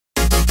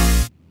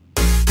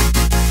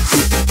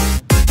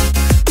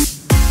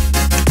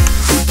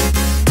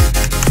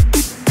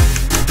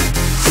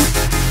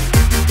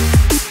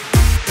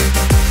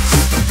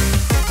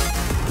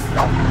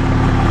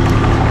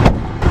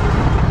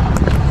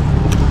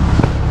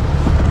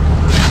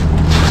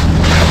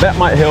That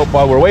might help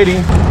while we're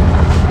waiting.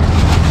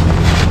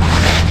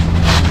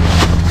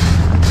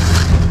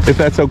 If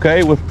that's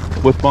okay with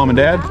Mom and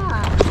Dad.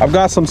 I've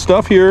got some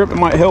stuff here that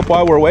might help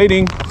while we're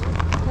waiting.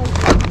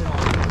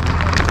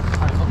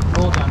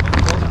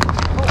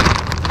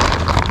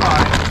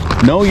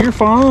 No, you're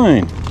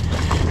fine.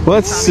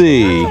 Let's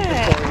see.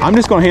 I'm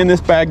just gonna hand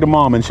this bag to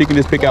Mom and she can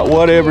just pick out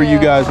whatever you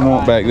guys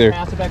want back there.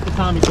 Pass it back to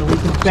Tommy so we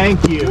can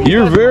thank you.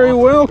 You're very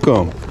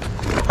welcome.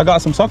 I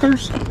got some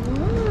suckers.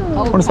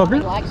 Want a sucker?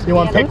 You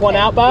want to pick one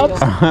out, Bubs?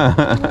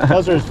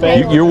 Those are his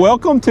favorite. You're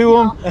welcome to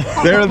them.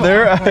 They're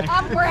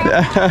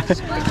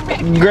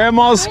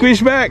Grandma's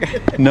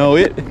squishback. No,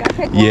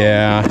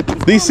 yeah.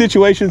 These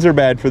situations are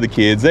bad for the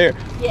kids. They're,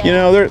 you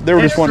know, they're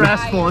just wanting.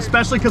 Stressful,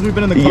 especially because we've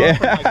been in the car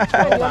for like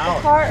 12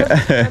 hours.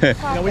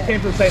 You know, we came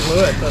from St.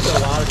 Louis, so that's a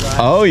lot of driving.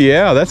 Oh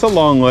yeah, that's a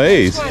long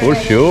ways for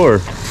sure.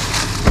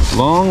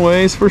 Long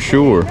ways for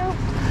sure.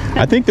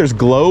 I think there's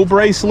glow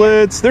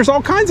bracelets. There's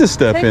all kinds of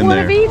stuff in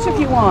there. Take one of each if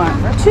you want,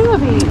 or 2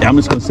 of each. I'm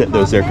just gonna set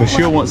those there because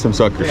she'll want some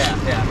suckers.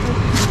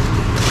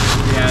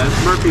 Yeah,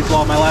 it's Murphy's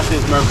Law. My last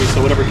name's Murphy,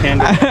 so whatever can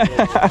do.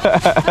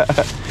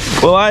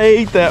 Well, I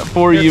ate that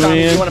for you,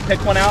 man. You want to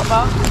pick one out,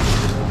 Bob?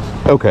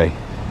 Okay,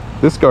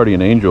 this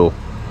Guardian Angel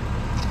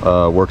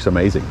works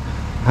amazing.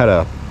 Had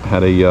a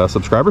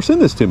subscriber send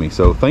this to me,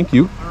 so thank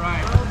you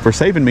for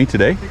saving me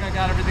today. I think I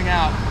got everything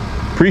out.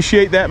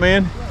 Appreciate that,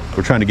 man.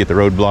 We're trying to get the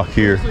roadblock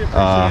here.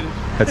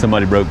 Had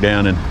somebody broke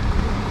down and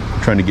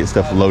trying to get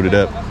stuff loaded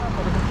up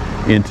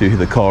into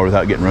the car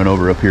without getting run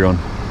over up here on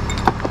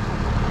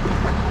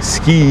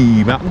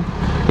Ski Mountain.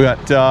 We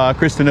got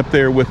Kristen up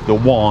there with the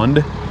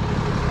wand,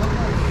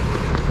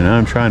 and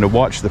I'm trying to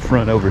watch the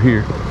front over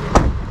here,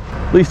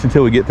 at least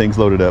until we get things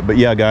loaded up. But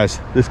yeah, guys,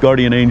 this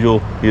Guardian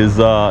Angel is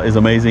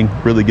amazing.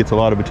 Really gets a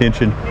lot of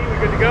attention. We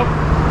good to go?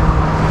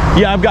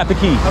 Yeah, I've got the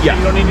key. Okay, yeah.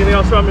 You don't need anything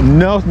else from me?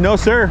 No,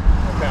 sir.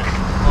 Okay.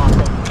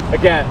 Awesome.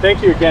 Again,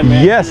 thank you again,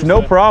 man. Yes,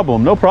 no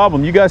problem. No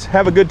problem. You guys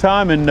have a good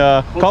time and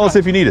call us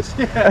if you need us.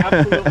 Yeah,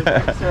 absolutely.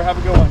 Thanks, sir. Have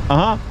a good one.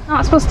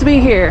 Not supposed to be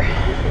here.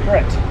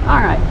 Correct.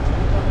 All right.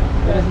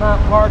 It is not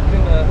parked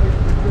in the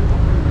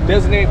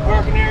designated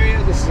parking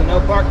area. This is a no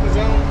parking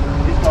zone.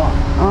 He's gone.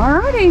 All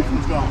righty.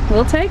 He's gone.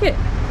 We'll take it.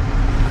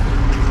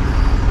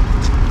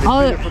 It's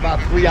been there for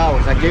about 3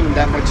 hours. I gave him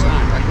that much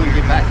time. I couldn't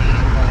get back.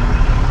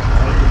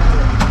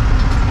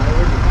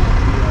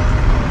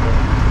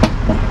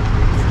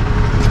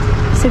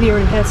 Said he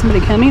already had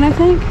somebody coming, I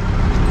think.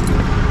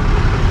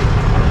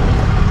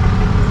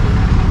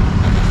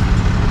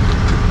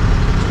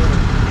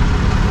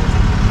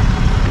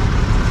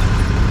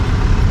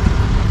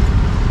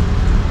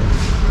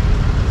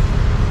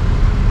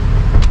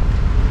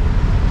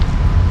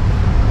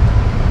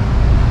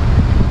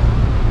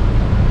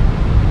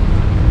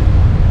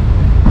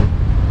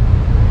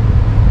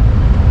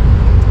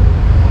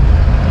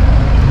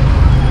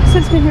 Said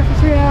it's been here for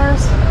 3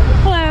 hours.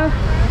 Hello.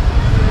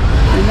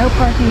 No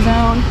parking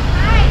zone.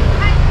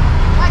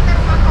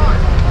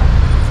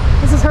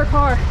 This is her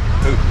car.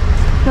 Who?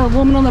 The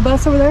woman on the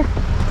bus over there.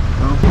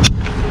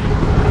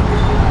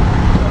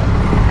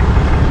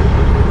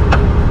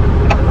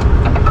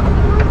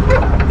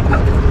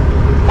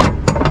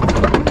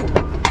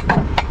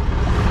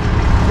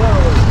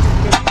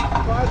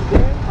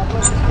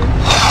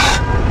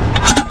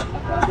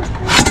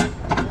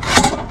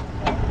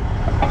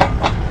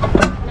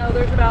 No,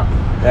 there's about.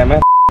 Yeah,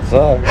 man.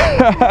 Sucks.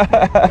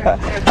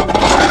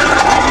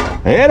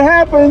 It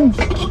happens.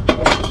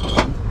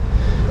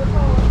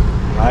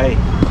 Hey,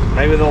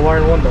 maybe they'll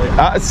learn one day.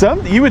 I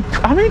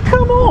mean,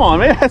 come on,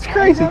 man. That's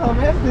crazy.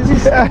 Yeah,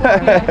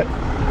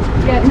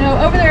 no,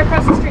 over there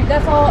across the street,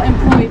 that's all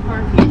employee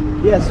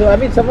parking. Yeah, so I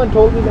mean, someone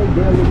told me they did.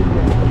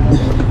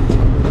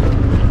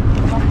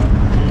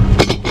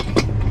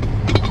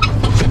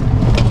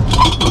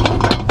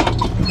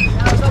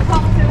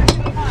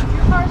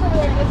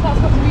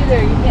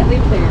 There, you can't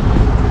leave it there.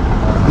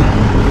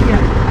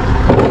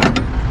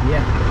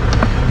 Yeah.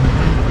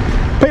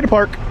 Pay to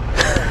park.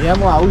 Yeah,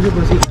 mo, ako siya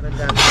bersih karena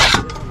dyan.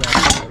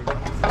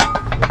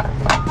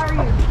 How are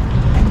you?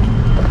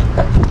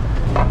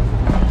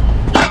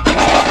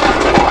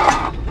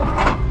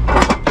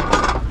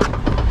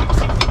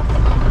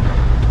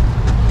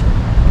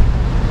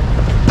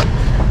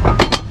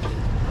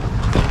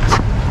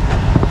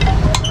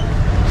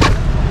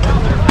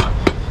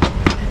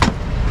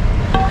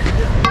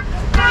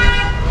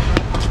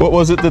 What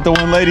was it that the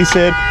one lady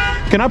said?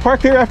 Can I park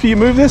there after you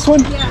move this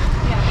one? Yeah.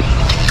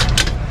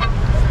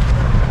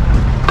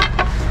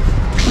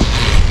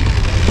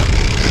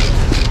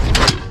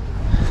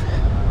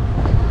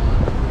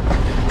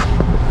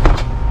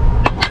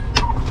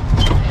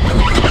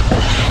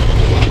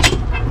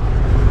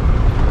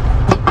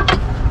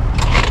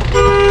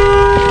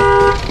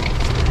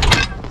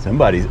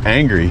 Somebody's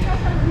angry.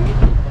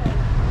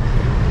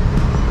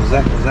 Was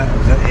that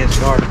his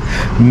car?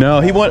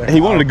 No, he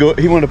wanted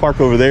to park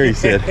over there, he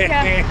said.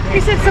 Yeah. He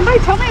said somebody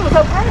told me it was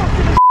okay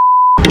after the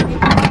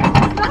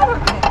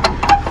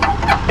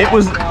It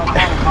was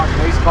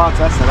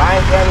Spots. I said I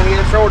ain't got any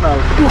short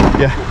nose.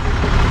 yeah.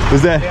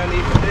 Was that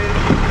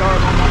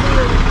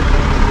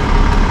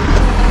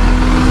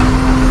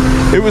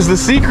It was the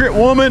secret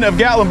woman of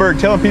Gatlinburg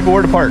telling people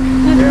where to park.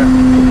 Yeah.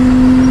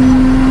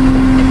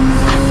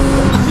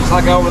 Just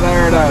like over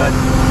there at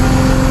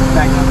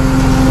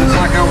just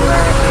like over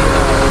there at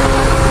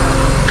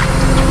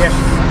yes.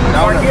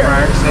 Donut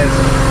Fire says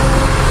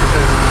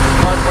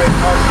Parkway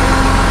parking.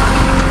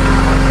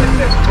 It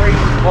says free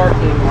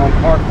parking on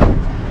Parkway.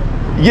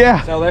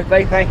 Yeah. So if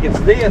they think it's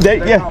this, they're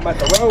talking about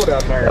the road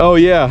up there. Oh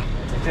yeah.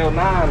 Until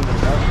 9.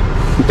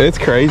 It's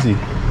crazy.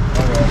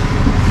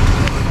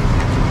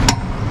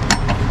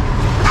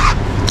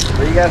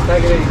 So you guys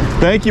take it easy.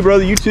 Thank you,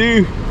 brother. You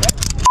too.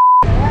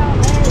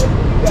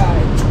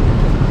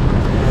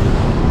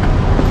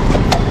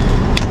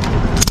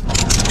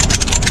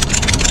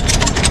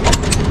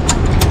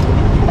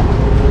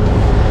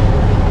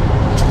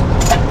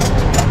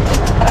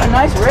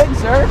 Nice rig,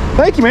 sir.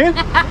 Thank you, man.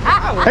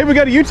 Hey, we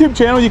got a YouTube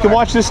channel. You can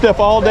watch this stuff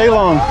all day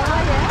long.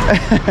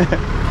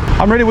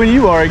 I'm ready when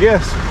you are, I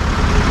guess.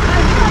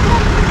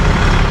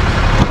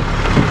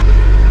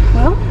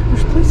 Well,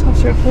 there's a police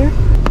officer up there.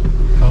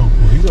 Oh,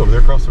 well, he's over there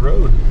across the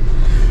road.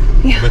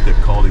 Yeah. I bet they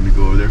called him to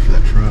go over there for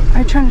that truck. Are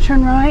you trying to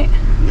turn right?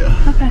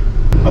 Yeah. Okay.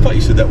 I thought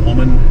you said that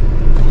woman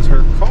was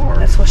her car.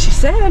 That's what she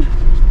said.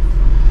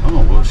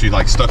 Oh, well, she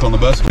like stuck on the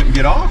bus, couldn't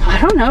get off? I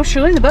don't know.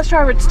 Surely the bus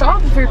driver would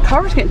stop if your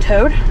car was getting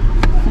towed.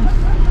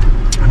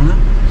 I don't know.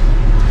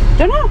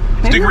 Don't know.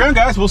 Maybe Stick not. around,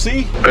 guys. We'll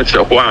see. It's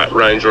a white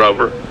Range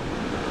Rover.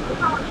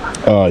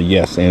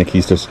 Yes,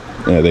 Anakeistas.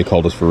 They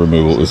called us for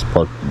removal. It was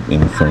parked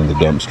in front of the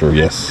dumpster.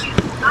 Yes.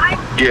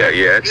 Yeah,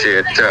 that's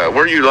it.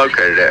 Where are you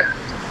located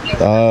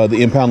at?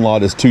 The impound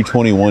lot is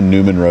 221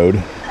 Newman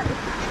Road.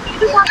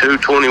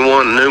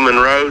 221 Newman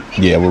Road?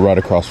 Yeah, we're right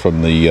across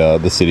from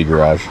the city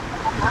garage.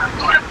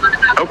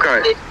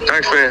 Okay,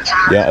 thanks, man.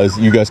 Yeah, is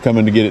you guys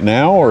coming to get it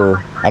now,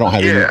 or I don't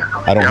have any?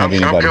 I don't have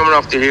I'm anybody. coming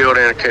off the hill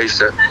down in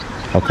Anakeista.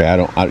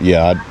 Okay,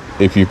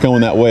 if you're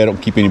going that way, I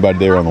don't keep anybody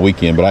there on the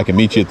weekend, but I can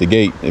meet you at the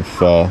gate if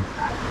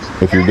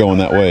you're going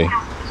that way.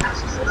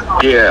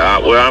 Yeah,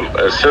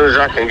 as soon as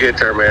I can get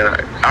there, man,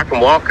 I can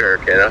walk there,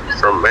 can I,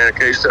 from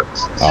Anakeista?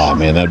 Oh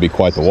man, that'd be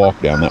quite the walk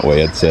down that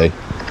way, I'd say.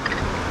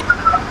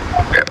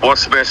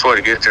 What's the best way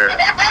to get there?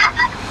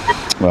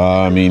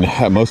 I mean,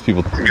 most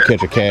people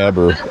catch a cab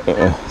or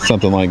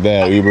something like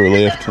that, Uber,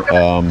 Lyft.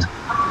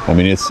 I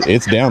mean,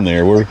 it's down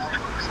there. We're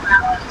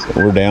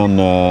down,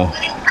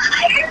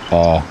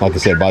 like I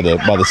said, by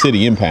the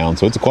city impound,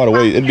 so it's quite a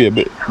way. It'd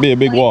be a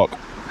big walk.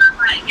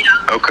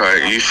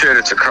 Okay, you said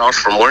it's across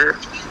from where?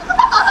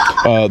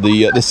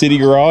 The city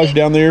garage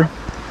down there.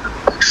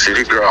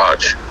 City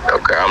garage.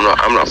 Okay,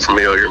 I'm not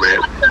familiar,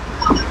 man.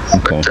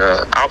 Okay. But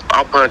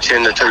I'll punch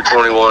in the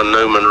 221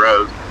 Newman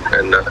Road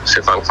and see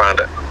if I can find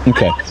it.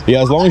 Okay.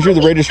 Yeah, as long as you're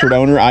the registered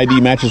owner,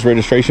 ID matches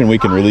registration, we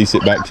can release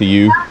it back to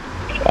you.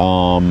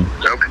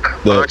 Okay.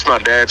 Well, it's my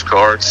dad's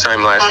car. It's the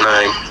same last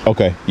name.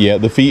 Okay. Yeah,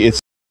 the fee it's.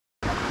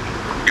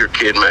 You're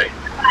kidding me.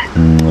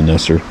 No,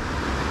 sir.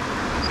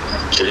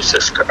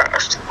 Jesus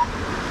Christ.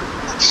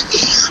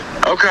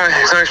 Okay,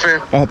 thanks,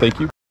 man. Thank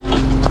you.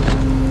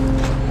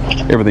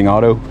 Everything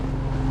auto.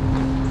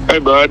 Hey,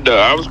 bud,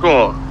 I was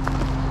going to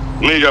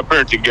meet up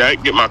here at the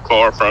gate, get my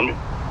car from you.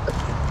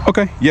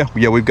 Okay. Yeah.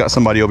 We've got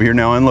somebody over here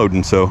now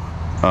unloading, so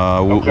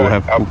we'll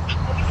have. I'm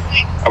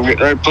getting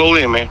ready to pull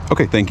in, man.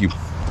 Okay. Thank you.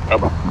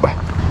 Bye-bye. Bye.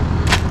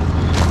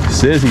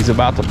 Says he's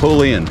about to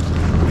pull in.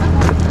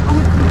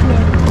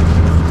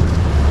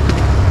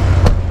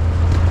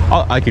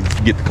 I could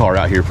get the car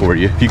out here for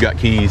you. If you got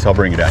keys, I'll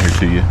bring it out here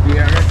to you.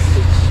 Yeah, I got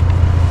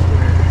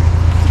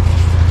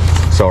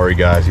keys. Sorry,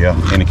 guys. Yeah,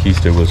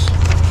 Anakeista was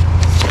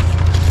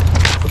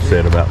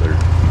upset about their.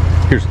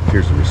 Here's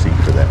the receipt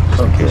for that,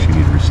 just in case you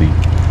need a receipt.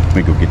 Let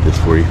me go get this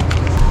for you.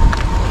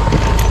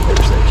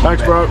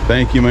 Thanks, bro.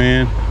 Thank you,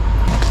 man.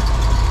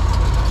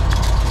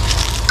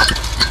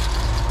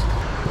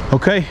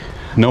 Okay,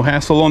 no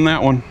hassle on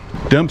that one.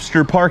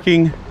 Dumpster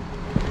parking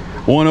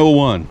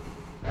 101.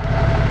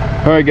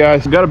 All right,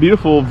 guys, got a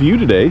beautiful view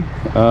today.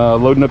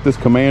 Loading up this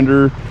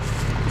Commander.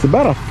 It's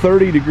about a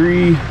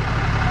 30-degree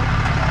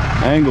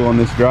angle on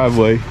this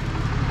driveway.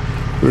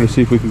 We're gonna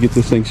see if we can get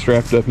this thing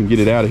strapped up and get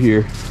it out of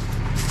here.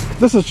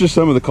 This is just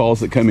some of the calls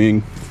that come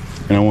in,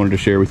 and I wanted to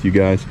share with you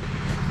guys.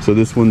 So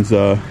this one's,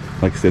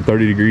 like I said,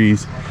 30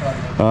 degrees.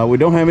 We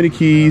don't have any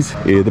keys.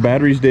 The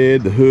battery's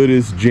dead. The hood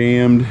is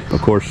jammed.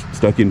 Of course,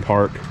 stuck in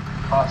park.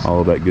 All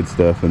of that good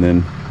stuff. And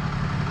then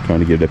trying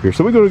to get it up here.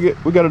 So we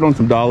got it on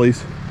some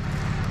dollies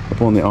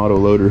up on the auto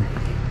loader.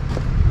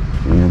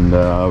 And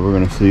we're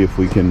gonna see if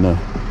we can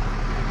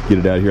get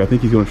it out of here. I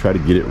think he's gonna try to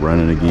get it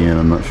running again.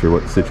 I'm not sure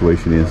what the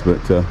situation is,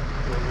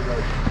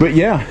 but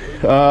yeah,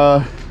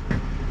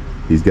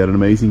 he's got an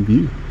amazing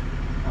view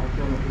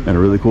and a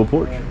really cool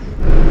porch.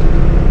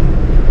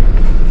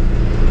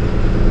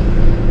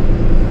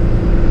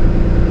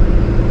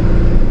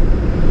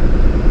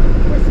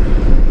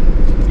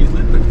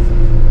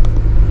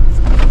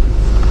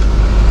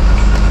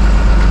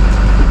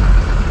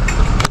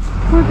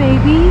 Poor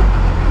baby.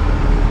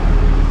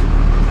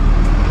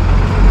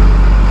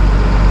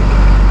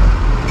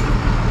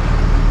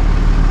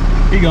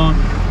 Be gone.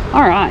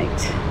 All right.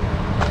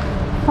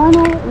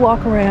 Final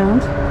walk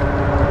around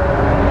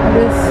of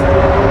this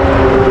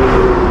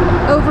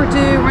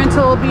overdue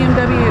rental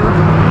BMW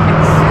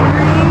X3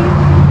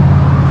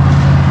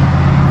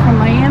 from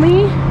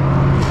Miami.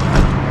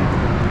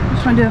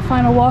 Just want to do a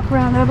final walk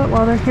around of it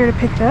while they're here to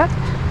pick it up.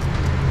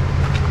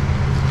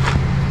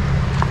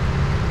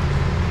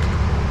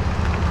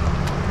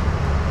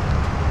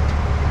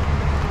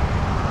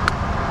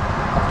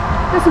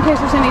 Just in case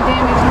there's any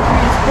damage in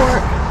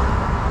transport.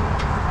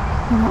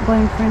 I'm not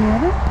blamed for any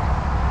of it.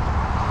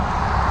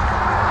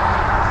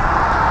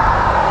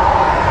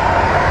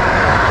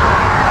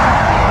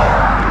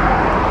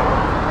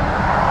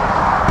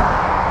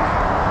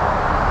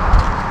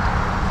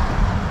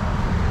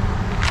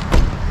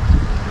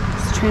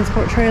 It's a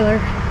transport trailer.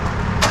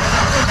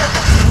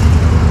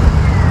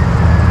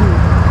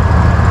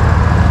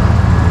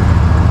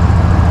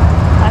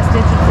 Last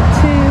digits of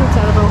 2. It's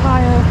out of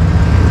Ohio.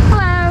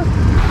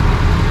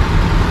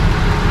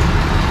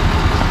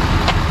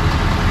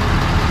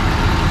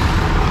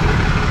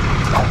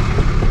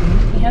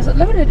 Has it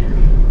loaded.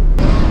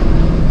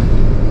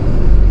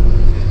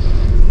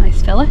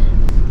 Nice fella.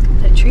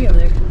 That tree over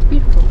there,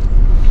 beautiful.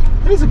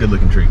 It is a good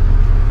looking tree.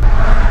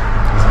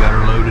 He's got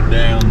her loaded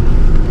down.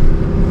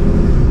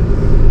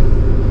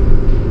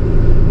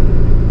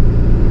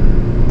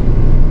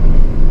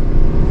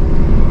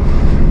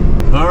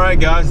 All right,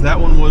 guys, that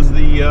one was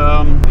the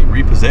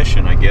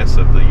repossession, I guess,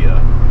 of the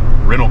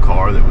rental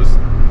car that was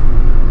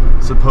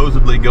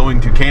supposedly going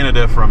to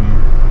Canada from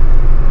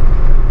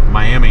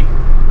Miami.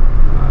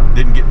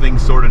 Didn't get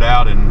things sorted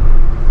out, and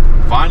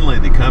finally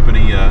the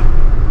company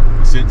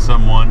sent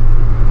someone,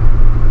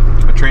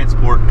 a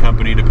transport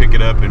company, to pick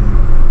it up and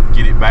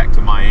get it back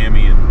to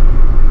Miami, and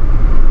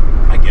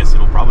I guess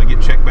it'll probably get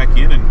checked back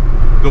in and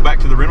go back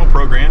to the rental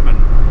program. And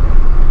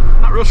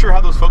not real sure how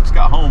those folks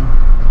got home.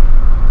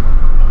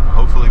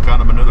 Hopefully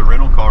found them another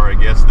rental car, I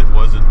guess, that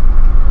wasn't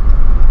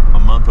a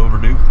month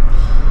overdue.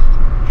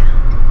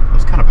 That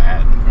was kind of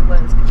bad. It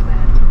was kind of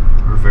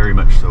bad. We're very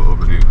much so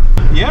overdue.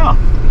 Yeah.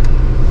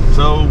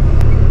 So,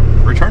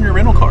 return your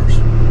rental cars.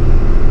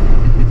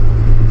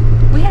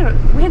 We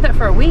had that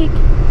for a week.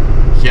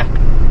 Yeah,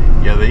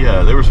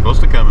 they were supposed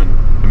to come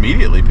and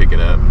immediately pick it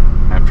up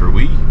after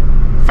we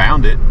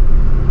found it,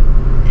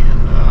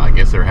 and I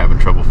guess they're having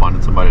trouble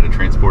finding somebody to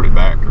transport it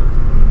back, or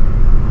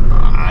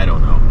I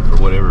don't know, for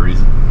whatever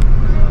reason.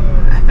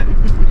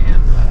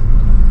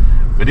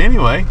 But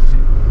anyway,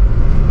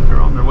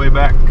 they're on their way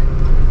back.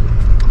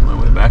 On their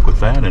way back with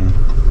that, and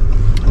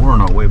we're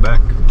on our way back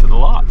to the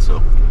lot.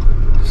 So.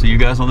 See you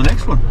guys on the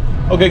next one.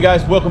 Okay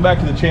guys, welcome back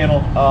to the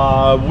channel.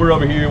 We're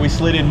over here. We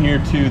slid in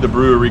here to the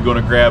brewery, going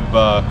to grab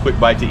a quick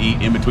bite to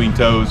eat in between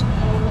tows.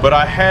 But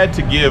I had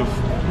to give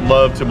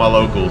love to my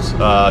locals.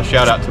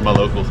 Shout out to my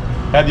locals.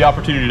 Had the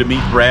opportunity to meet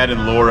Brad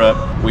and Laura.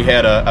 We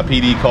had a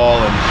PD call,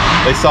 and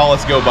they saw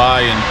us go by,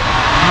 and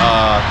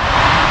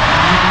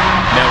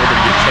now we're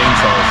gonna get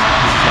chainsaws.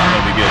 This is not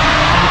gonna be good.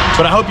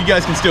 But I hope you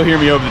guys can still hear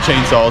me over the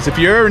chainsaws. If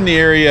you're in the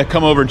area,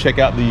 come over and check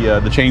out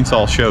the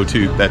chainsaw show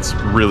too. That's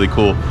really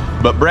cool.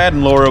 But Brad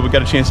and Laura, we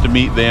got a chance to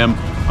meet them.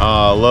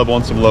 Love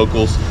on some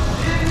locals.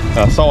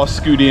 Saw us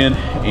scoot in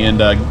and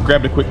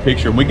grabbed a quick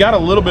picture. And we got a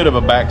little bit of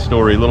a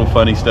backstory, a little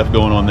funny stuff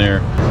going on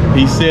there.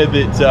 He said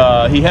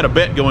that he had a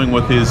bet going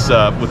with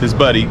his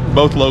buddy,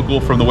 both local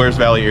from the Wares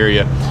Valley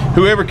area.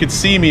 Whoever could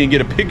see me and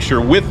get a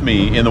picture with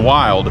me in the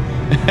wild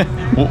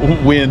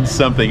wins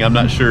something. I'm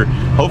not sure.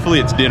 Hopefully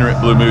it's dinner at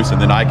Blue Moose, and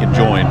then I can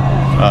join.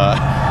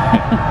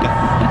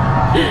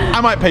 I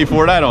might pay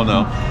for it, I don't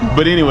know.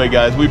 But anyway,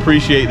 guys, we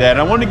appreciate that.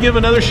 And I want to give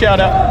another shout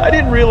out. I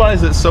didn't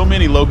realize that so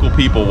many local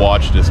people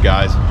watched us,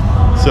 guys.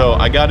 So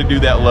I got to do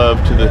that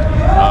love to the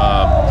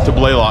to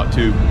Blaylock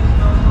too.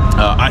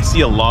 I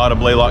see a lot of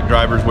Blaylock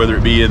drivers, whether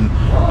it be in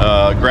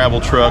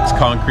gravel trucks,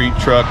 concrete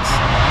trucks,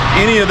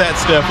 any of that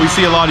stuff. We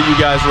see a lot of you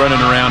guys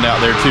running around out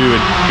there too,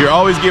 and you're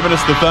always giving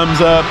us the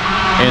thumbs up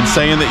and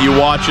saying that you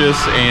watch us,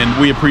 and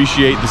we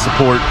appreciate the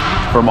support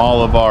from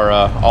all of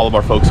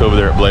our folks over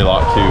there at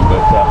Blaylock too.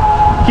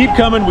 But keep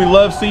coming. We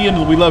love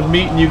seeing, we love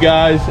meeting you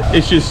guys.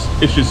 It's just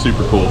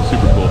super cool,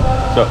 super cool.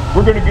 So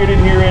we're gonna get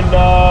in here and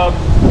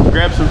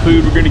grab some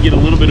food. We're gonna get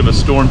a little bit of a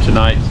storm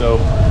tonight, so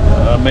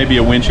maybe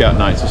a winch out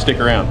night. So stick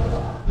around.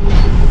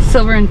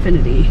 Silver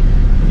Infinity.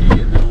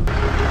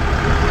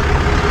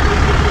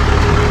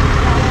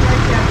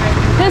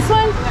 This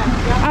one?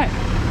 All right.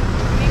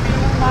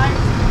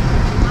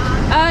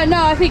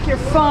 No, I think you're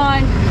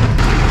fine.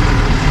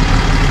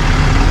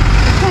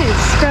 Kind of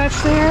scratch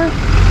there.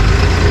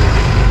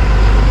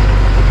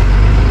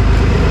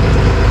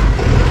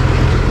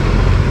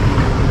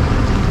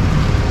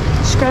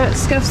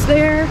 Scuffs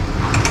there.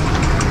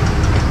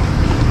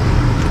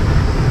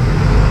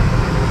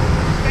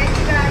 Thank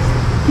you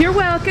guys. You're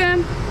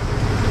welcome.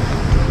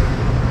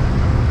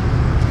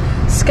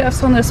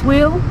 Scuffs on this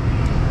wheel.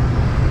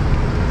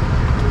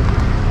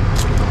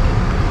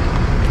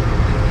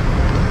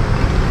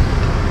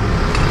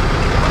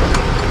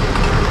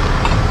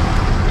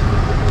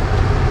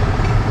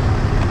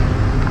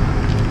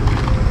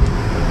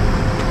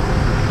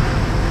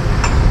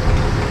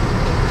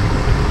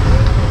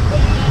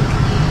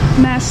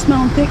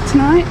 smelling thick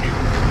tonight.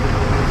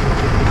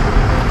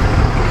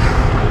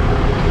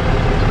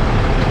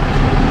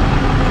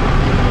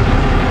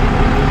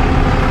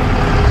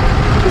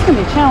 It's gonna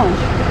be a challenge.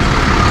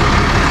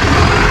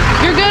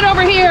 You're good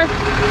over here.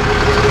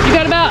 You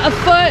got about a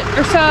foot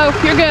or so.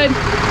 You're good.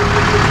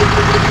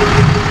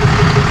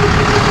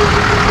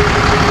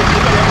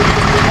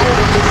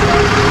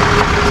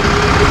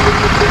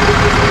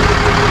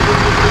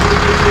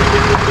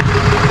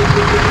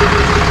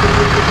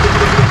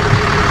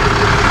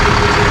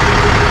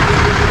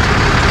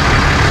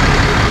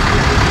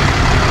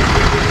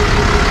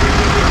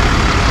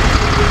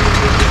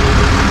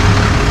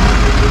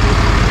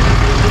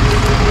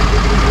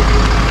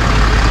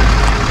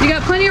 You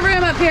got plenty of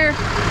room up here.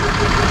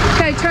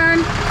 Okay,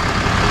 turn.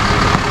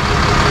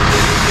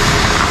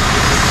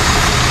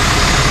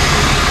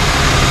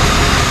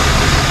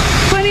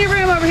 Plenty of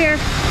room over here.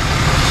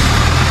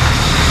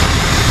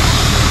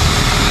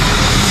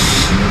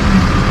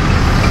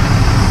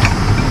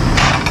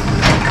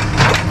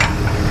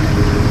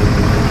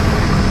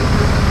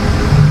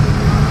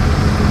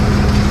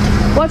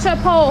 Watch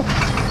that pole.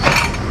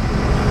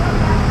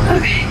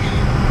 Okay.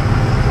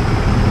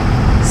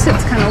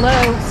 Sits kind of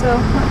low, so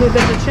might be a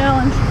bit of a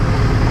challenge.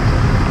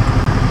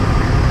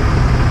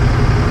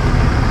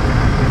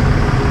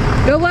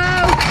 Go low.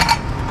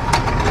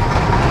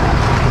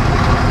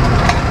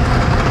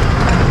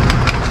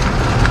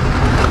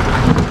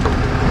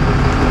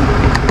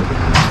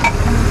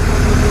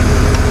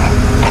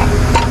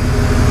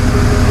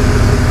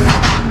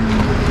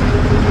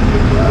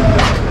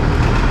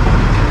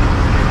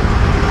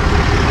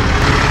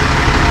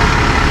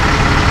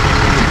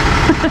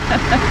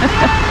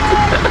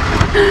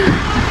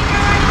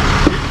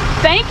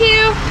 Thank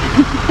you.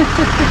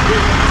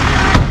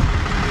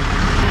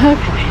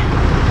 Okay.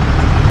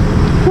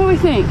 What do we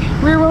think?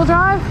 Rear wheel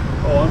drive?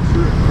 Oh, I'm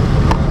sure.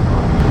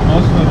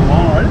 Most of them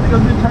are. I didn't think I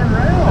was going to turn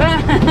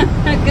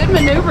around. Good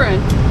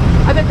maneuvering.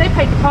 I bet they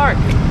paid to park. I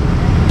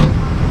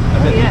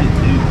bet they did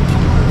too.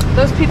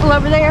 Those people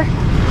over there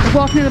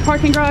walking in the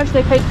parking garage,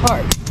 they paid to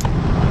park.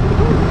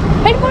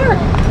 Paid to park.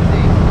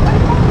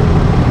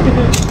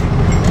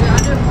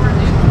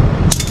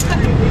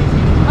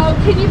 Oh,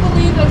 can you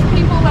believe those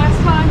people last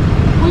time?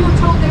 We were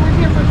told they were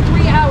here for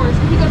 3 hours.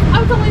 And he goes,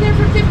 I was only there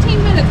for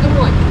 15 minutes. And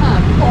we're like,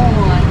 come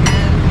on.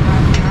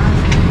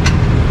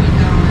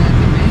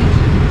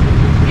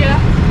 Yeah.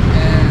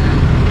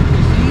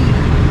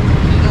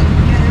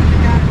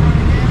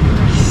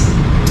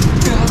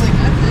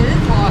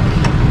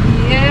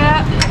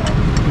 Yeah.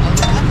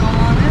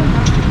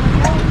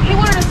 He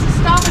wanted us to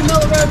stop in the middle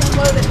of the road and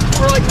unload it.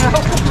 We're like, no.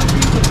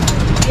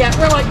 Yeah,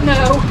 we're like,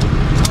 no.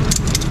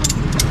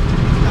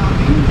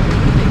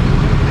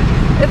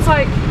 It's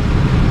like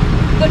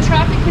the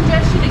traffic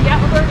congestion in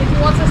Gatlinburg, if he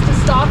wants us to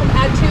stop and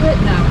add to it,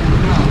 no.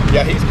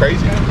 Yeah, he's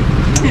crazy.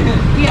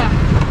 Yeah.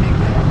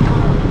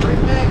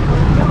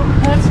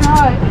 That's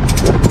right.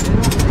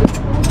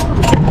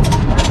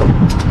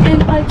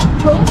 And I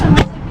told him, I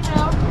said, you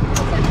know,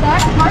 I said,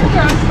 back park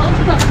there, I told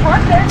you not to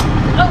park there.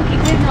 Oh, he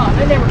did not.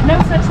 There was no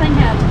such thing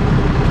happening.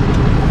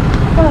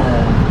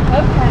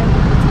 Okay.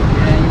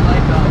 Yeah, you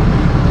like that.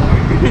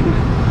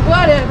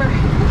 Whatever.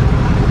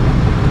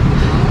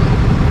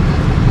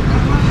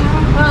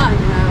 I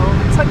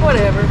know. It's like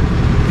whatever.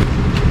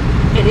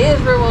 It is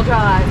rear-wheel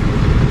drive.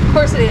 Of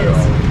course it is.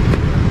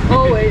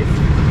 Always.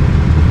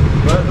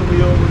 But the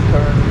wheel was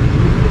turning.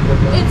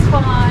 It's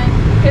fine.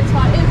 It's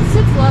fine. It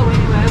sits low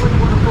anyway. I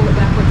wouldn't want to pull it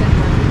backwards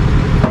anyway.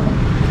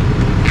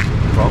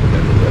 Probably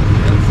had to let the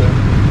inside.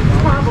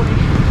 Probably.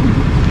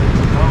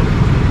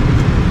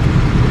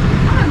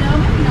 I don't know.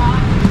 Maybe not.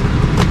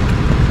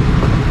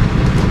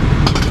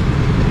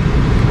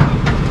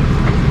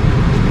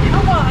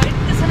 How wide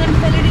is an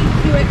Infiniti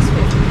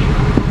QX50?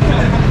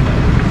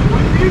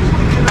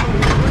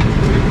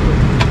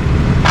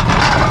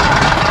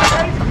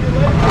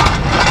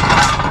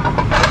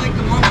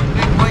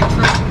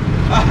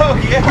 Oh,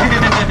 yeah.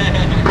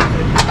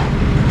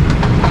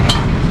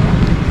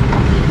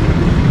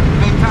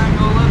 Big time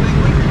go living.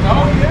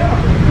 Oh, yeah.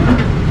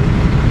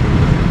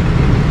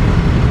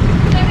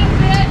 Does that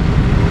fit?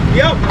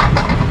 Yep.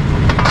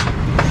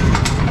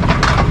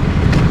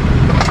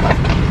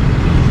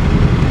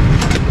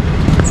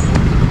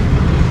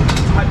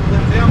 I had to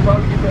lift down,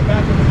 probably get that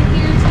back in the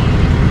Here's you.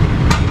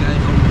 You guys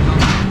don't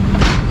come.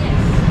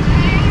 Yes.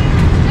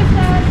 Just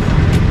us.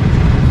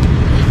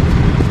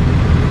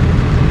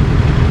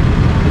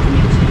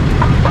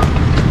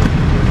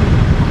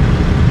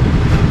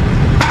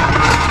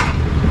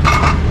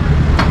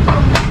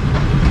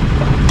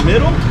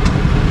 middle.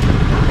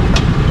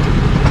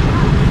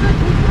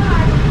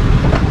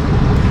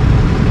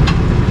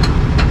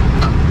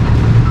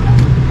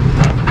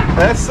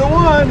 That's the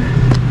one.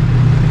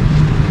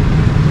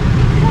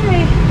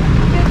 Hey,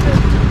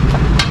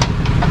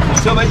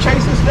 Until they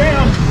chase us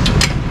down.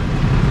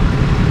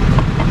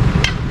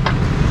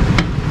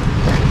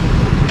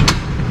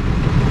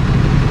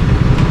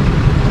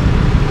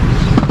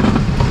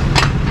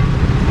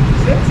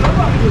 Said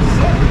somebody was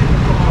sitting in the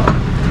car.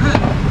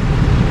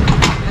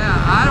 Yeah,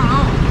 I don't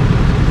know.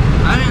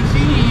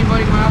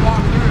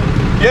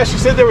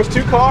 said there was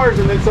 2 cars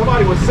and then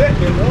somebody was sitting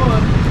in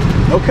one.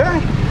 Okay.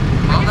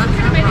 I guess we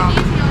could have made it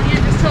easy on you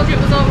and just told you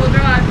it was all-wheel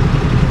drive.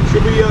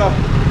 Should we, they'll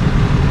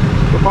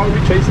probably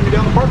be chasing me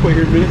down the parkway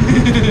here in a minute.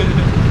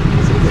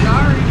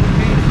 Sorry,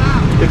 can't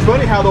stop. It's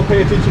funny how they'll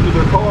pay attention to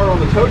their car on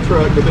the tow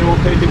truck, but they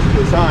won't pay attention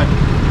to the sign.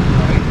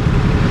 I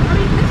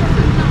mean, this is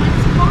a nice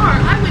car.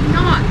 I would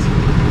not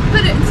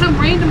put it in some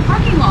random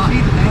parking lot. See,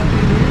 the bad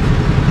thing is,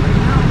 right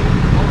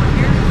now, over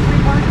here, it's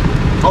free parking.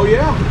 Oh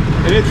yeah,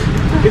 and it's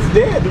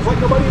dead. There's like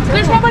nobody in town.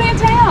 There's nobody in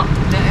town.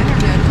 The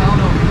internet's on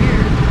over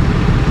here,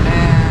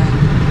 and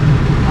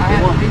I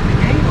had to leave the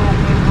gate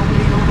open.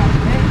 Nobody don't have to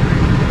pay for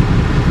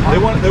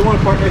anything. They want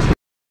to park next to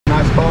a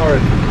nice car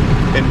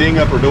and ding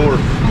up her door.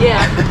 Yeah.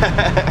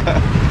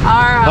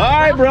 All right. All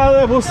right,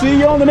 brother. We'll see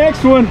you on the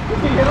next one.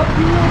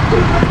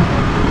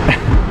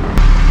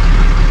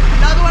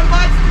 Another one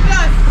bites the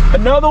dust.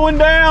 Another one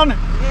down.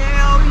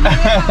 Hell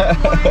yeah,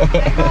 boy.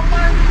 They gonna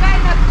learn today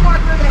not to park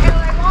where the hell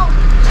they want.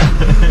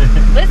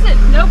 Listen,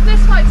 no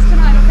fist fights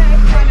tonight, okay?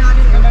 Why not?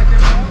 Just go back there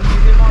and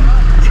get my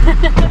money.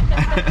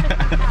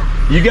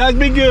 You guys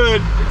be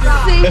good.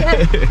 See ya.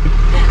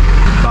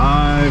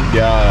 Five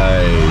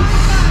Guys.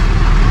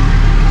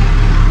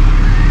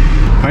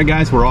 All right,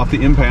 guys, we're off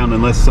the impound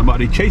unless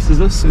somebody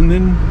chases us, and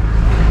then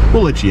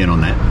we'll let you in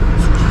on that.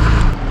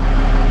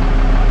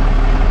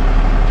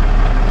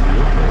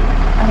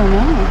 I don't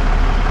know.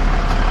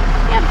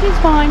 Yep, he's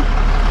fine.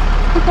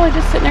 He's probably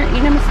just sitting there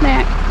eating him a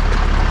snack.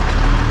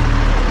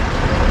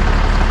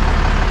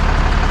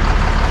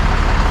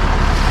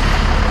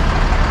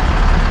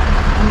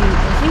 I mean,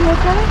 is he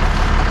okay?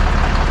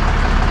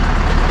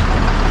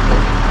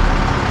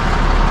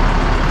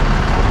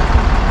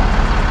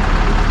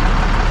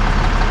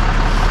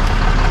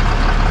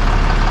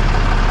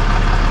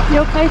 You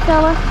okay,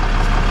 fella?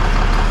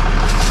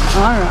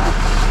 All right.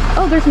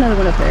 Oh, there's another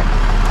one up there.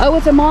 Oh,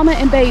 it's a mama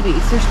and babies.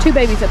 There's 2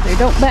 babies up there.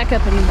 Don't back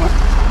up anymore.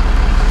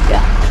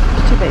 Yeah,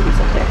 there's 2 babies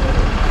up there.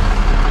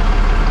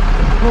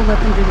 We'll let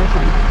them do their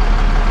thing.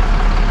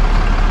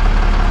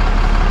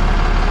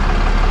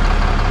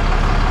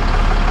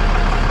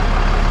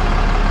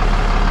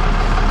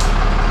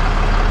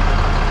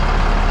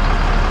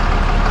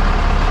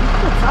 She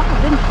put stop,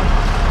 didn't she?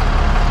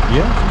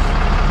 Yeah,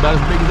 she's about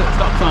as big as that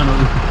stop sign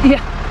over there.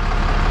 Yeah.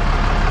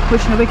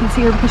 Wish nobody can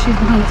see her because she's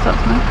behind the stop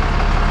sign.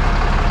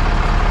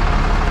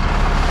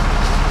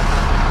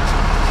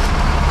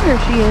 There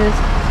she is.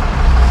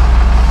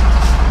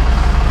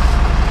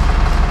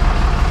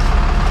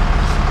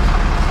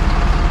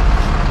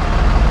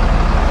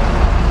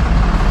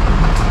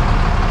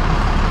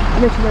 I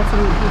bet you that's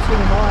what she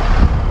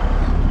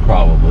bought.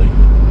 Probably.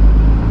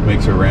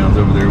 Makes her rounds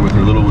over there with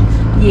her little ones.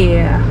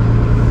 Yeah.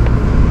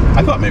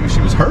 I thought maybe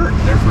she was hurt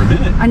there for a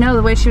minute. I know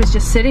the way she was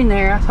just sitting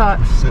there. I thought,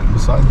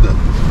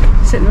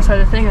 Sitting beside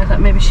the thing, I thought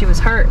maybe she was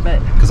hurt,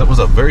 but because that was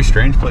a very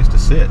strange place to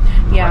sit.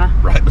 Yeah.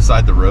 Right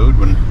beside the road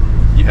when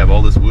you have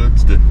all this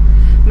woods to.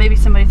 maybe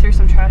somebody threw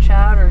some trash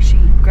out, or she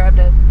grabbed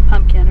a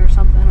pumpkin or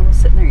something and was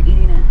sitting there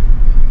eating it.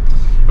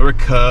 Or a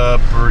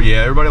cup, or yeah,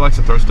 everybody likes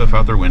to throw stuff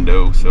out their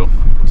window, so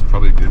it's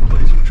probably a good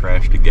place for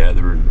trash to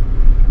gather. And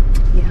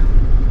Yeah.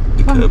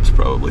 the cubs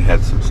probably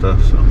had some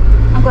stuff, so.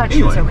 I'm glad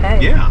she was okay.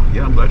 Yeah,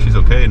 I'm glad she's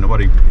okay.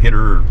 Nobody hit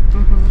her. Or,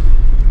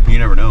 you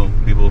never know.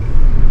 People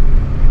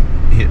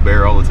hit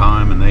Bear all the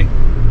time, and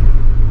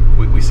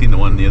we seen the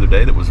one the other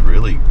day that was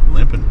really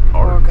limping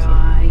hard. Poor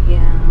guy, so.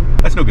 yeah.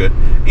 That's no good.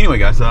 Anyway,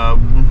 guys,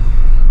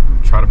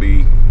 try to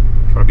be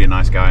a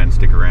nice guy and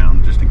stick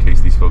around just in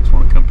case these folks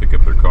want to come pick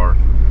up their car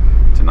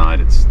tonight.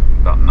 It's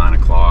about 9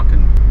 o'clock,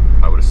 and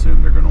I would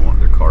assume they're going to want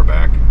their car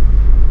back.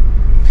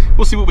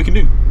 We'll see what we can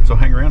do. So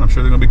hang around. I'm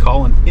sure they're going to be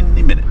calling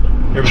any minute.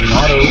 Everything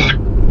auto.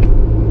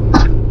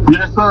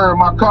 Yes, sir.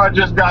 My car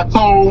just got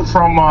towed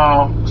from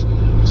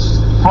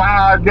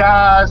Five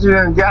Guys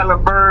here in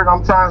Gatlinburg.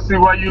 I'm trying to see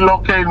where you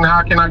located and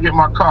how can I get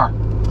my car.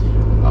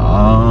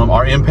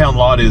 Our impound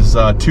lot is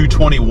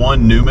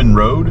 221 Newman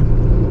Road.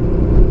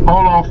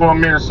 Hold on for a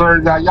minute,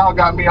 sir. Y'all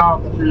got me all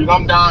confused.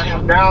 I'm down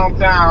here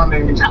downtown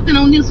and I'm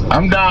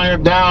down here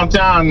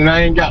downtown and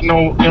I ain't got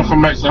no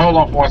information. Hold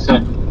on for 1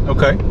 second.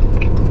 Okay.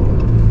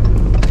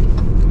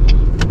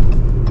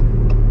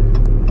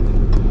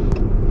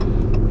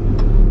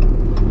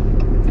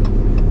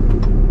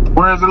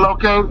 Where is it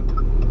located?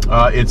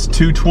 It's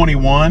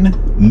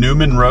 221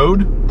 Newman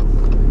Road.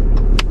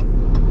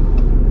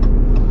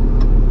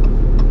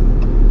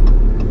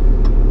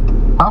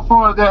 How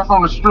far is that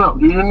from the strip?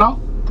 Do you know?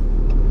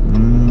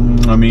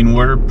 I mean,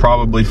 we're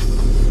probably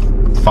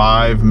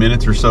 5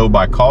 minutes or so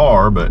by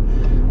car, but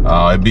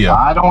it'd be a...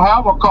 I don't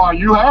have a car.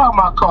 You have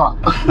my car.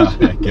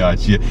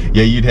 Gotcha.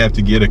 Yeah, you'd have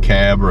to get a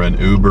cab or an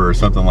Uber or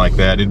something like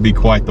that. It'd be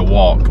quite the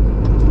walk.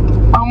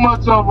 How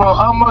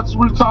much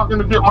we talking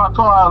to get my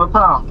car out of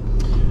town?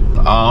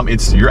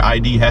 It's your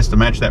ID has to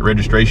match that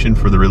registration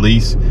for the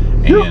release.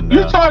 And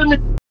you charging me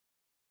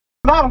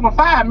not for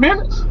 5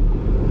 minutes?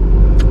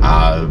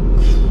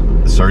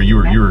 Sir, you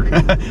were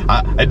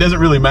it doesn't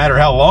really matter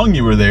how long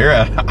you were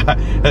there.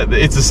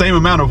 It's the same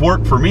amount of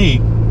work for me.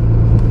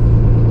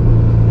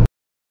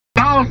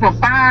 $1.50 for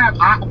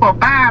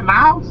 5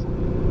 miles?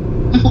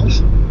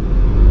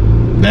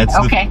 That's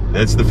okay.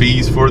 That's the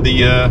fees for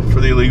the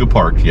illegal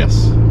parks.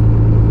 Yes.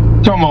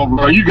 Come on,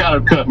 bro. You gotta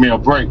cut me a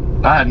break.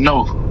 I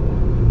know.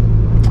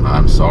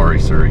 I'm sorry,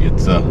 sir.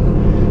 It's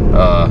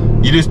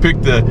you just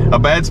picked a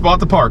bad spot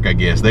to park. I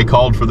guess they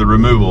called for the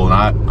removal,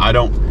 and I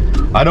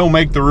don't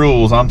make the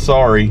rules. I'm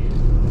sorry.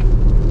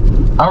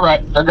 All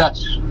right, I got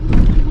you.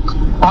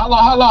 How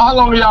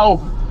long are y'all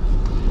open?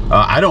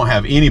 I don't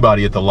have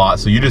anybody at the lot,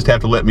 so you just have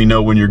to let me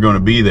know when you're going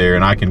to be there,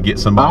 and I can get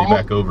somebody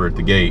back over at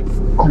the gate.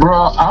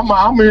 Bro,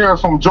 I'm here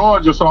from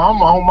Georgia, so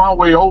I'm on my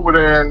way over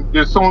there, and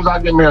as soon as I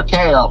get me a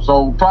cab,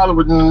 so probably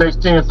within the next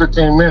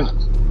 10-15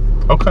 minutes.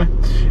 Okay.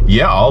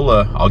 Yeah,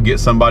 I'll get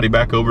somebody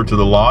back over to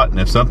the lot, and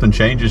if something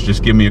changes,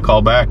 just give me a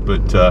call back.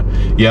 But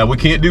yeah, we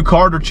can't do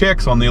card or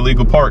checks on the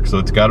illegal park, so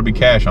it's got to be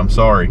cash. I'm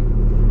sorry.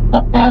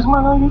 Cash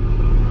money?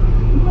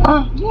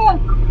 Yeah.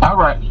 All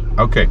right.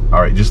 Okay. All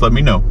right. Just let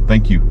me know.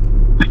 Thank you.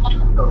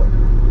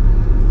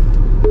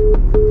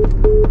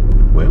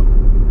 Well,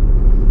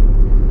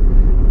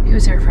 He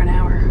was here for an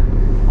hour.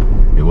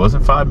 it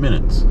wasn't 5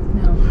 minutes.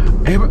 No.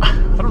 I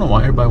don't know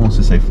why everybody wants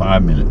to say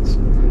 5 minutes.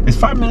 Is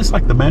 5 minutes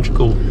like the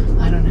magical?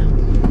 I don't know.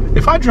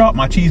 If I drop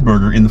my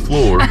cheeseburger in the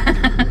floor,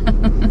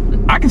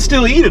 I can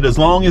still eat it as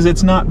long as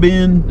it's not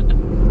been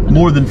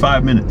more than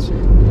 5 minutes.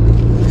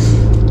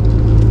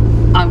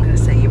 I'm gonna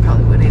say you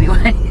probably would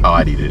anyway. Oh,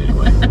 I'd eat it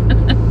anyway.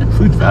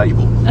 Food's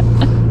valuable.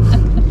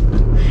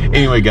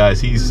 Anyway,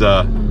 guys, he's, you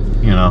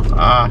know,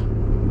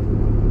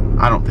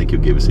 I don't think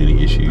he'll give us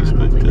any issues, I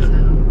don't but think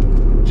so.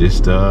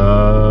 just,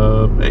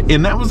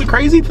 and that was the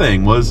crazy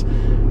thing was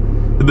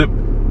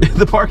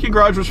the parking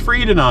garage was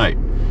free tonight,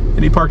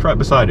 and he parked right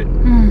beside it.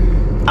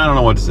 I don't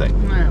know what to say.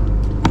 No.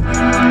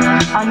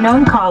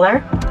 Unknown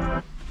caller.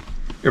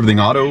 Everything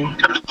auto.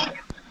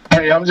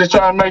 Hey, I'm just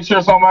trying to make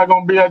sure somebody's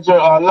gonna be at your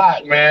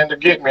lot, man, to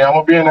get me. I'm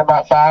gonna be in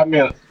about 5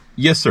 minutes.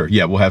 Yes, sir.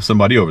 Yeah, we'll have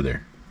somebody over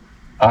there.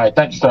 All right,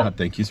 thank you, sir.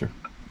 Thank you, sir.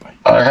 Bye.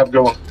 All right, have a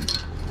good one.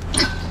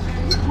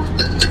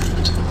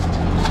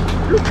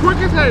 You quick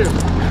as hell.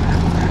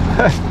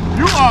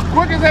 You are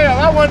quick as hell.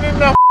 I wasn't in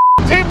there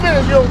 10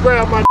 minutes. You don't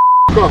grab my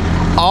car.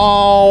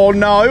 Oh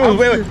no!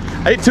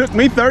 It took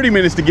me 30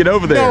 minutes to get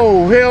over there.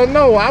 No, hell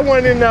no. I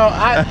wasn't in there.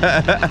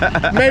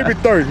 Maybe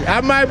 30.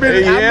 I might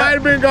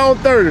have been gone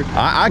 30.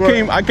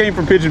 I came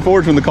from Pigeon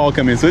Forge when the call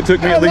came in, so it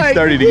took me at least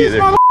 30 to get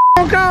there.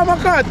 Call my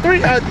car 20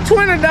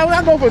 though.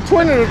 I go for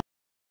 20.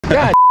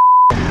 God.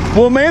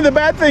 Well, man, the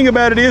bad thing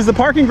about it is the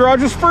parking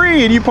garage was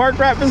free, and you parked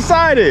right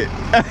beside it.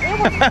 It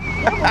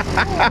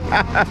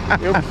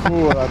was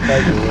full, I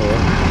think it was.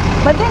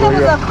 But then it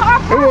was a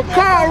car. It was a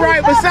car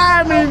right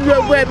beside me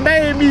that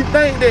made me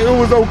think that it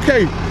was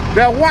okay.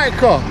 That white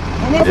car.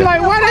 I'm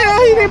like, why the hell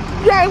they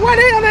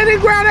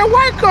didn't grab that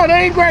white car?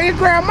 They ain't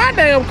grab my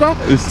damn car.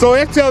 So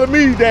it's telling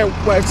me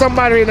that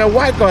somebody in that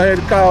white car had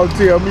to call and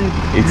tell me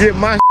to get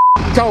my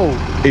towed.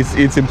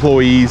 It's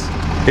employees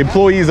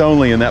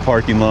only in that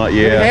parking lot.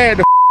 Yeah. They had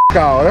the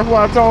call. That's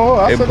what I told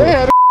her. I said they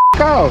had the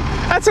call.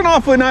 That's an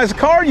awfully nice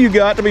car you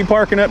got to be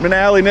parking up in an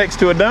alley next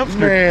to a dumpster.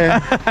 Man,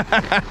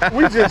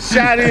 we just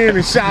shot in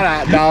and shot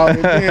out, dog.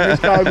 And then they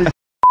called me.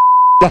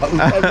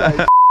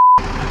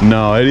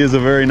 No, it is a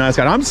very nice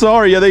car. I'm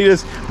sorry. Yeah,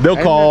 they'll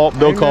call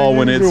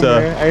when it's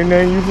ain't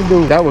nothing you can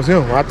do. That was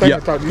him. I think yeah, I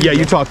talked to you. Yeah,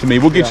 you talked to me.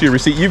 We'll get you a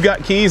receipt. You've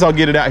got keys. I'll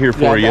get it out here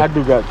for you. I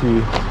do got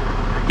keys.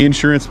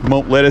 Insurance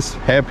won't let us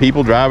have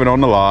people driving on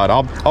the lot.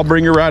 I'll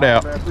bring you right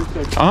out. So, I mean,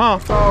 Uh-huh.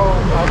 so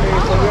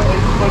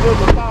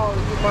there's a call to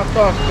get my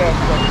car stuff.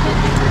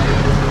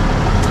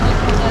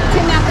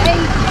 10 after 8.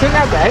 10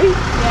 after 8? Yeah,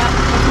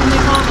 that's when they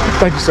call her.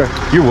 Thank you, sir.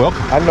 You're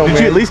welcome. I know, Did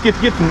man. you at least get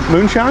to get the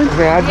moonshine?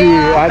 Man, I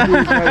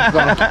did.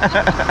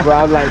 But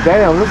I was like,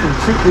 damn, listen,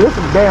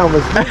 damn,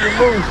 it's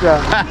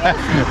moonshot.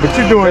 But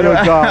you're doing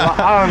your job.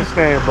 I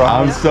understand, bro.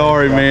 I'm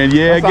sorry, man.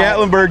 Yeah,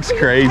 Gatlinburg's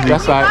crazy.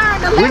 That's all right.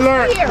 We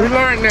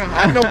learned now.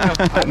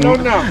 I know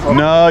now.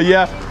 No,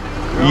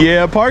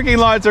 yeah, parking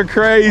lots are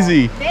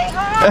crazy. They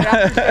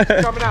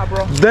are. Coming out,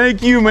 bro.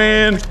 Thank you,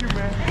 man.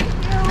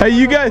 Hey,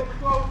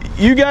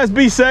 you guys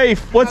be safe.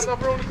 What's?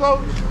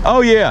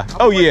 Oh yeah.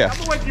 Oh yeah.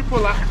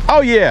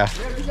 Oh yeah.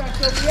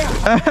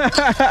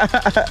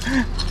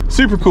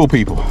 Super cool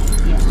people.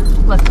 Yeah,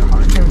 bless their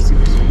heart. They were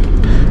super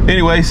sweet.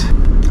 Anyways,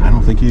 I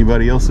don't think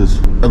anybody else is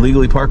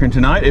illegally parking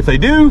tonight. If they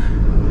do,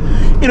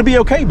 it'll be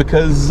okay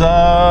because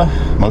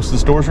most of the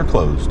stores are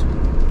closed.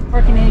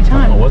 Working I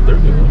anytime. don't know what they're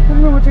doing. I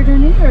don't know what they're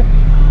doing either.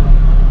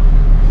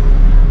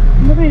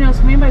 Nobody knows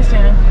from anybody's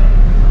standing.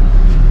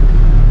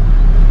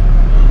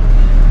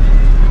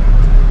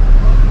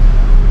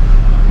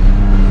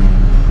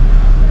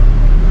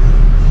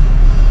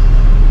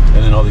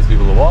 And then all these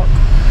people will walk.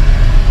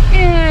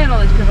 And all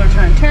these people are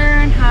trying to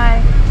turn.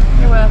 Hi.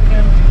 You're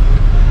welcome.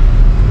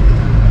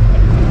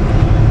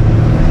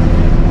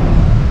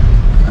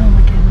 Oh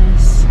my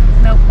goodness.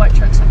 Nope, white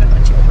truck's not gonna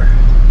let you over.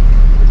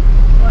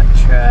 White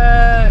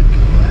truck.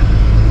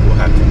 We'll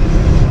have to.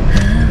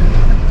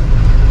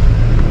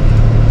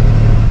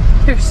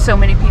 There's so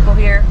many people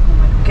here. Oh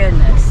my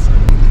goodness.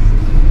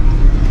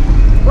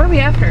 What are we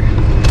after?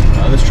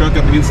 This truck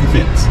up against the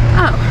fence.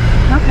 Oh,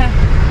 okay.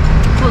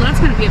 Well, that's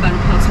going to be about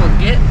impossible to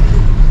get.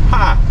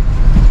 Ha!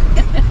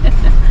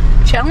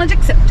 Challenge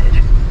accepted.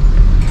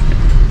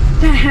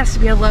 That has to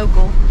be a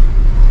local.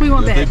 We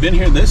want If that. they've been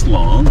here this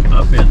long,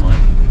 I've been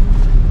like,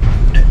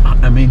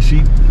 I mean, she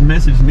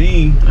messaged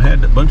me. I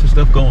had a bunch of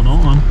stuff going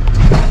on,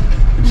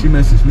 and she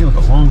messaged me like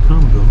a long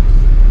time ago.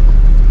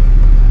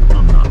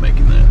 I'm not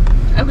making that.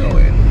 Okay. No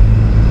way.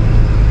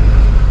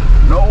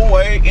 No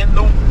way in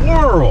the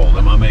world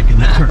am I making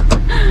that turn.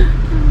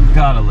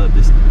 God, I love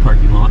this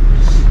parking lot.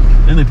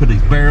 Then they put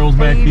these barrels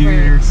back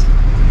here.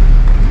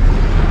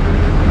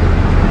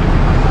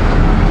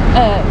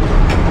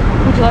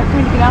 Would you like for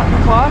me to get out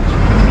and watch? Or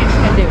are you just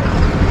gonna do it?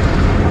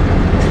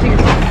 Let's do your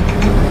thing.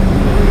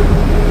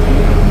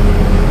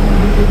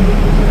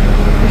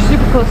 You're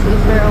super close to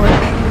this barrel.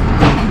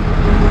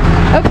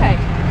 Okay.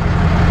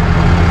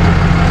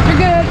 You're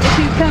good if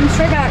you come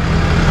straight back.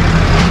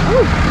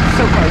 Ooh,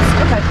 so close.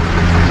 Okay.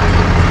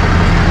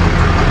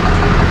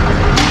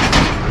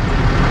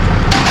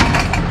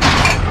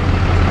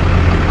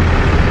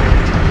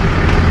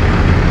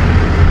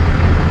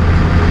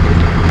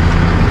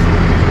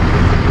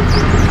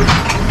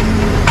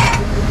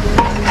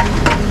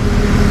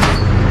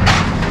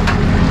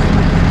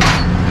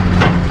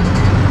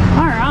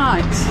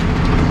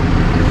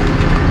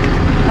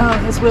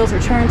 Wheels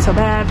are turned so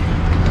bad.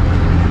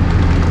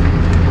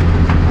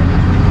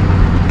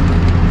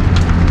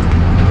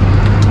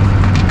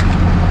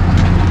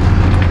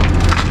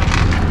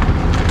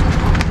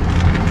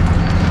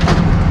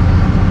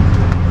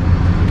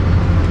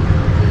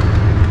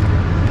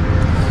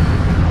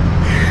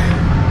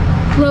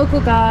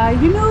 Local guy,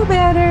 you know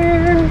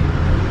better.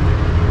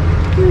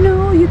 You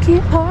know you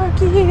can't park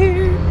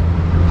here.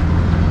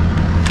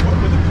 What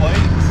were the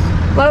plates?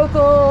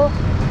 Local.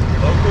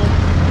 Local?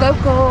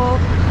 Local.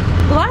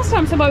 The last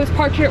time somebody was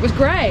parked here, it was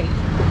gray.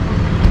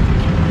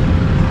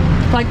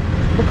 Like,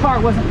 the car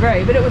wasn't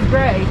gray, but it was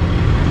gray.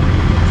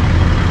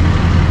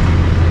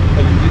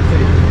 But you did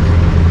say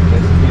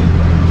that's good.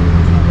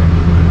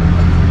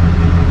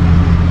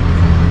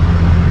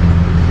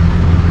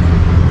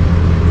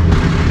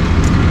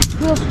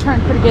 Wheels are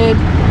turned pretty good.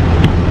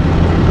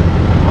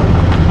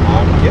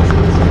 I'm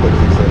guessing this is what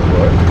you said it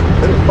was.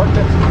 But it was parked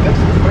next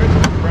to the brand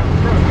around the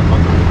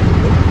front.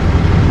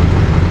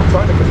 I'm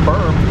trying to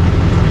confirm.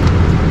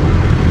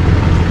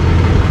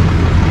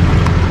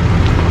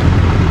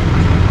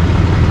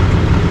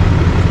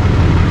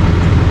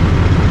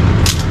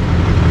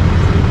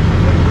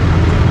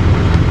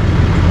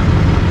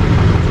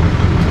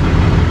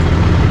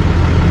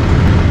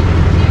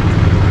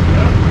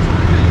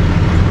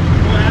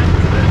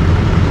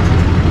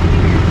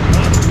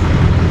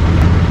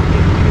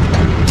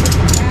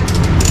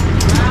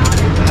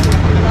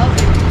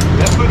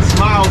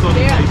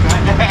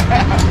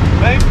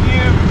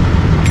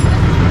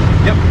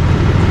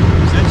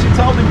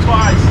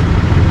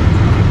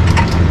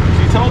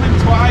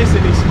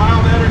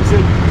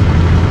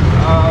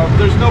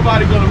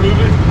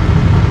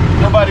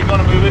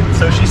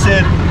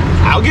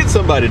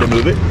 Somebody to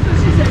move it.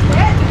 She said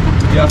bet.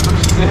 Yeah, that's what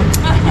she said.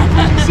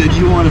 She said,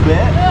 you want to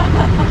bet?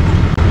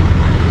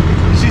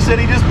 She said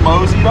he just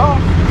moseyed off.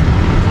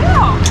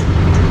 Yeah.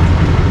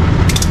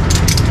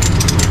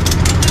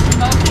 Just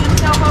moseyed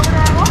himself over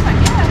that wall, I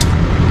guess.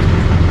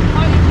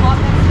 Oh, you bought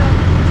that stuff?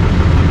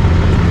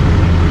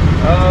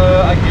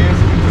 I guess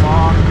it's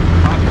long.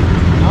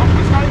 No,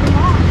 it's not even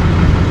long.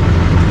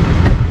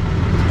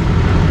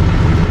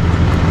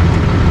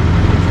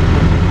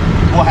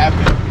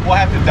 We'll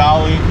have to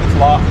dolly. It's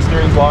locked. The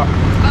steering's locked.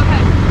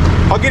 Okay.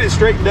 I'll get it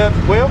straightened up.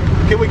 Well,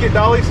 can we get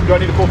dollies? Do I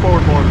need to pull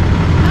forward more?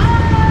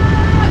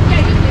 Yeah,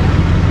 you do.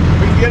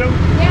 We can get them?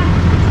 Yeah.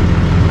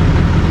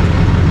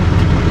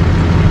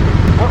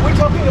 Aren't we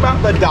talking about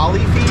the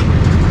dolly fee?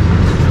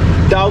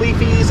 Dolly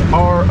fees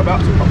are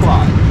about to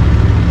apply.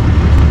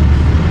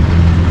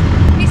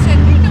 He said,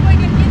 you know I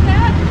can get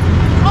that?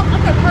 Oh, I'm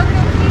going to park it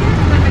over here.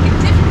 I'm going to make it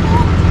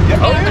difficult.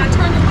 Yeah, And I'm going to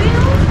turn the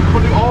wheels.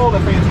 We'll do all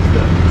the fancy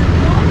stuff.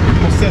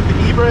 We'll set the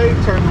e-brake,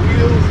 turn the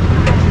wheels.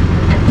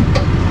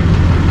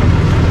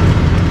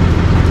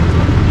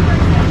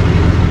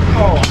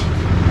 Oh,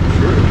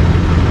 sure.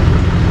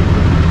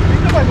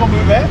 Ain't nobody gonna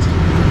move that.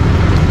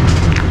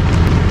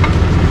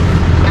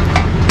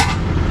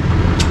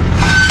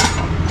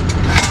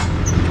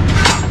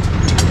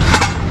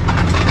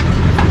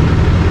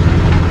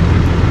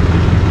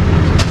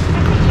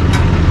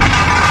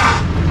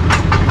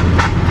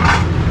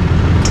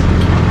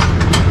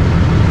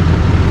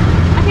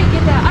 I can't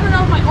get that. I don't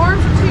know if my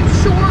arms are too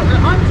short or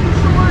I'm too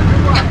short or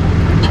what.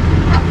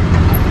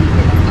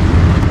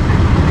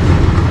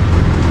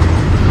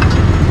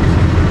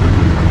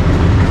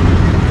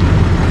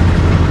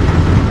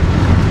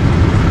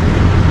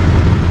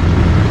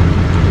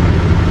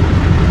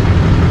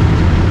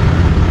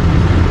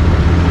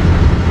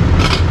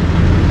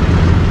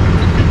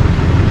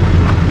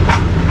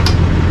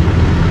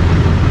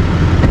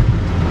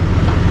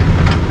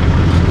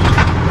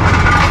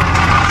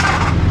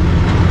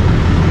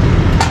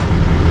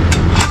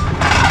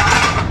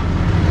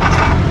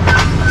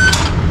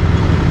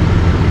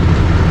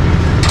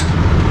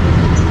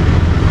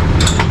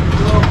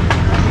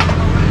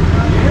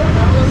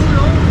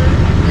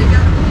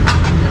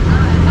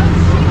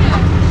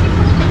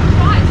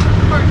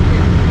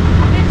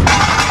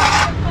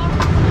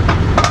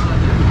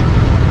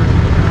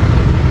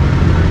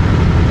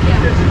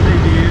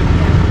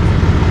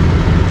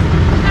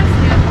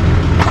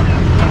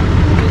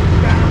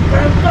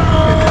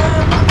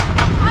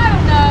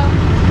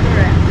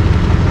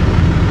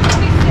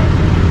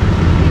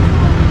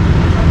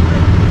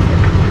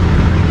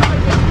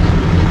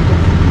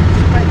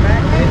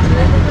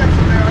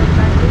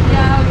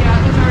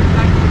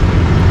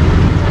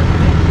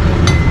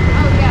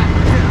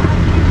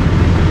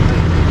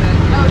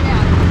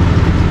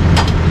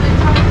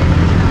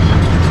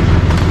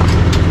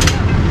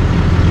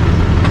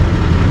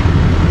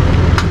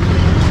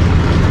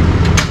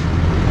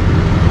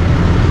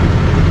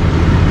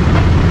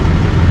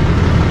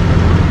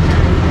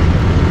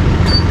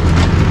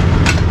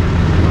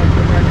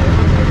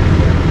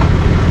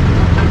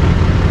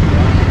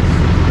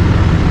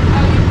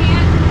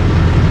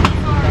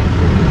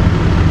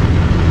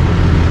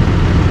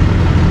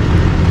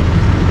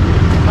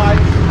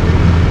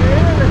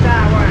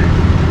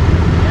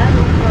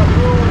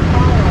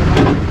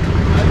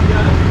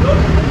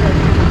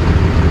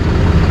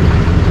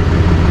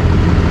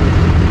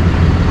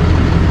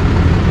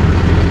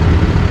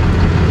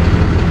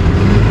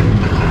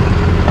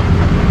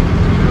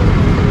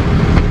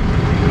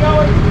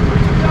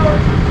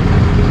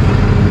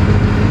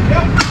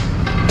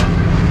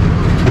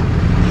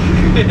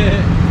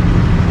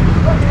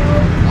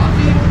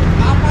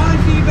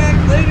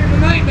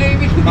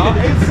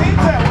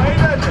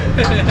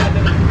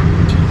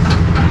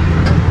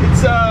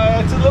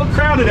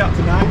 it out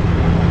tonight.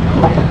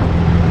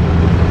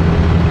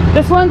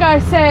 This one guy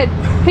said,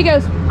 he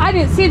goes, I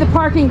didn't see the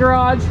parking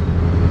garage.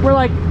 We're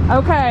like,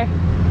 okay.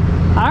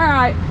 All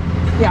right.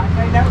 Yeah.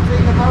 They don't see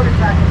the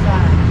motorcycle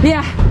sign.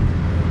 Yeah.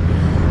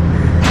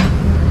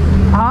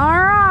 All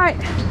right.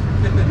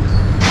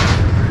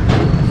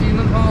 Seen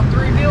them haul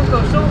 3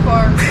 vehicles so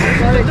far.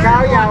 They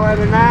called y'all the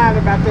other night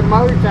about the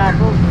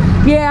motorcycles.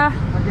 Yeah.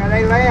 Okay,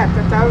 they left.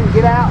 I told them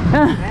get out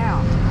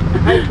now.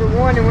 Paid for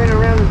one and went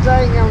around the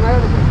thing on the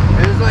other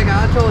one. It was like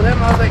I told him,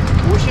 I was like,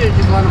 we should have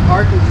just let them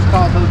park and just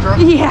call tow truck.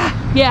 Yeah.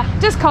 Yeah.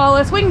 Just call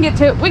us. We can get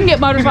to it. We can get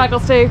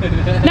motorcycles too.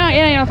 No,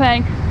 it ain't no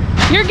thing.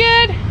 You're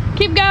good.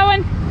 Keep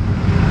going.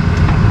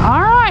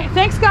 All right.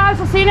 Thanks, guys.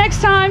 We'll see you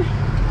next time.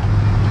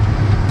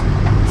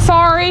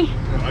 Sorry.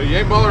 You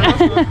ain't bothering us.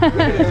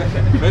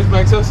 This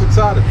makes us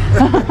excited.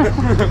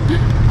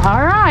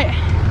 All right.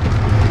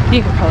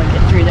 You can probably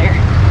get through there.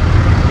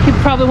 He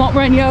probably won't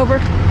run you over.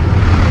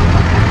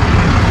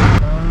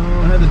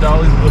 I had the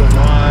dollies a little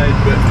wide,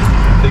 but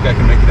I think I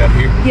can make it out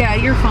here. Yeah,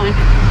 you're fine.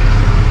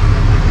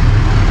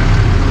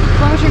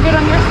 As long as you're good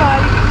on your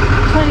side,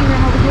 plenty of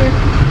room over here.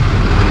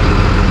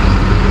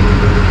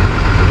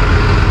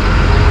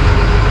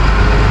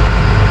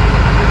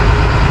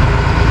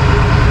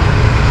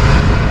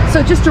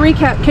 So just to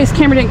recap, in case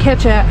Cameron didn't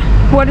catch it,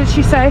 what did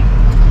she say?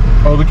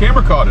 Oh, the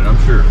camera caught it, I'm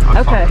sure. I'm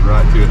Okay. talking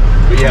right to it.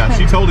 But yeah, Okay.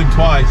 she told him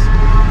twice.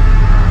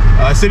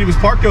 I said he was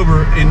parked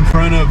over in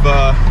front of,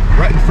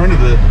 right in front of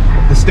the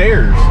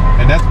stairs,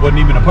 and that wasn't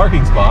even a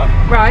parking spot.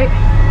 Right.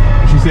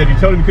 She said he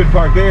told him he couldn't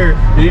park there,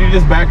 and he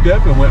just backed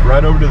up and went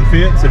right over to the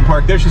fence and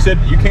parked there. She said,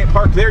 you can't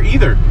park there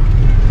either.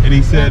 And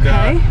he said,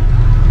 Okay.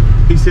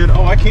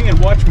 oh, I can,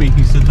 watch me.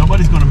 He said,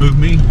 nobody's gonna move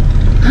me.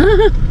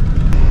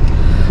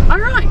 All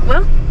right,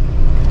 well,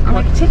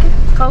 I'll make a ticket.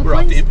 Call We're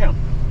off to police. impound.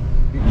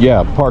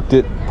 Yeah, parked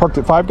at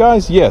Five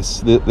Guys?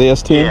 Yes. The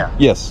S10? Yeah.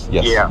 Yes,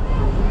 yes. Yeah,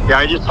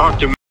 I just talked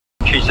to her.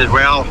 She said,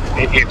 well,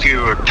 if you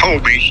had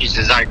told me, she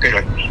says, I could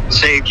have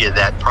saved you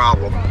that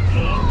problem.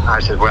 I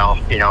said, well,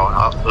 you know,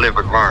 I'll live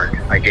and learn,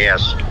 I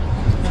guess.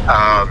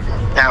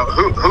 Now,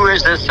 who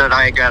is this that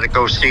I got to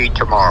go see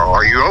tomorrow?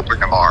 Are you open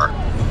tomorrow?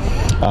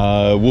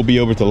 We'll be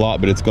over at the lot,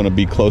 but it's going to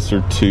be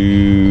closer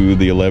to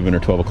the 11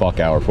 or 12 o'clock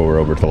hour before we're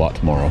over at the lot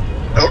tomorrow.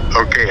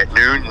 Oh, okay, at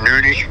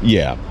noonish?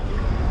 Yeah.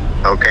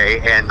 Okay,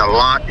 and the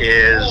lot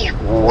is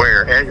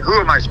where? And who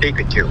am I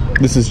speaking to?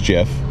 This is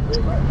Jeff.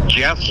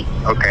 Jeff?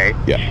 Okay.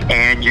 Yeah.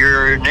 And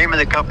your name of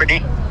the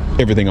company?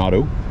 Everything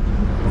Auto?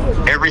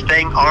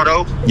 Everything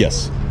Auto?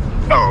 Yes.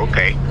 Oh,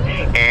 okay.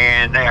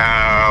 And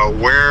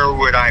where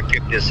would I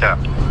pick this up?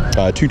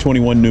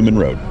 221 Newman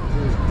Road.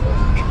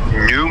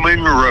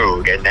 Newman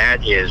Road, and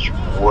that is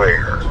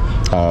where?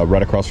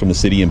 Right across from the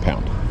city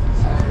impound.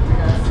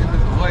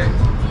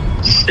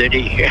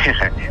 City?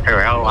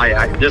 Well,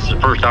 this is the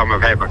first time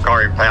I've had my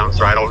car impounded,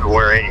 so I don't know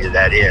where any of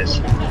that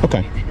is.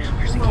 Okay.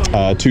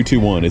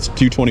 221. It's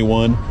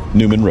 221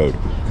 Newman Road.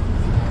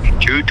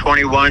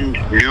 221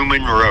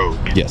 Newman Road.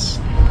 Yes.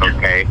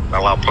 Okay.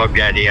 Well, I'll plug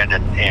that in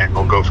and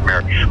we'll go from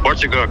there.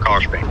 What's it going to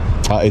cost me?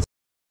 It's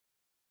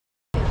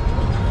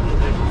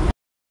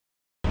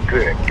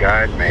Good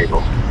God,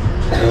 Mabel.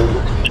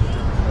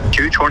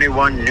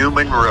 221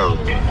 Newman Road.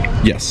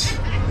 yes.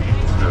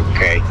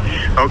 Okay.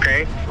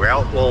 Okay.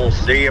 Well, we'll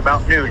see you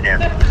about noon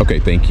then. Okay,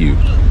 thank you.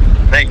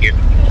 Thank you.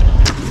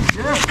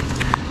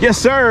 Yes,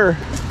 sir.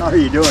 How are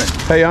you doing?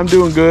 Hey, I'm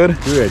doing good.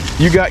 Good.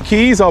 You got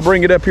keys? I'll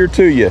bring it up here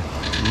to you.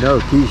 No,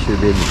 keys should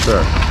be in the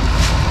truck.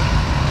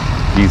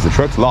 Keys, the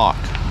truck's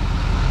locked.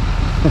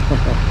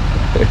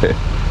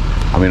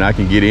 I mean, I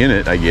can get in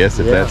it, I guess,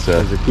 if that's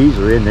the keys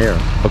are in there.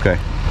 okay.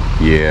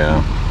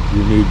 Yeah.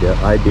 You need the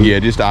ID. Yeah,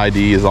 just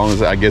ID, as long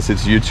as, I guess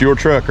it's your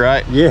truck,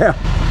 right? Yeah.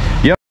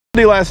 Yeah.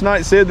 Last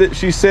night said that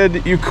she said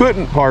that you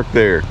couldn't park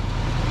there.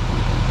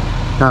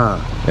 Huh.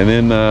 And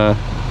then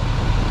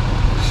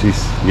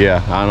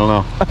yeah, I don't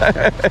know.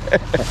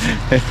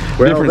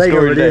 Well, Different later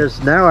story it today. is.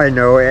 Now I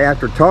know.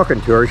 After talking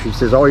to her, she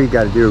says all you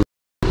got to do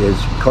is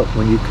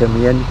when you come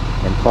in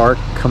and park,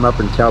 come up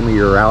and tell me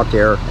you're out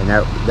there, and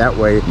that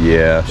way.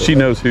 Yeah, she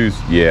knows who's.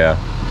 Yeah.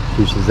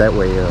 She says that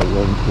way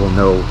we'll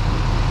know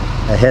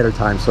ahead of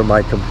time.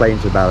 Somebody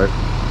complains about it.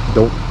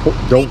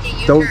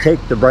 Don't take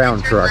the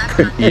brown truck.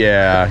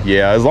 Yeah.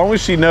 As long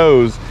as she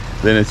knows,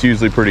 then it's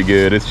usually pretty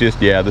good. It's just,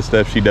 yeah, the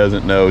stuff she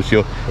doesn't know,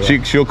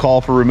 she'll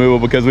call for removal,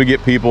 because we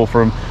get people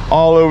from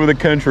all over the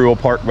country will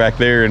park back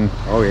there, and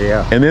oh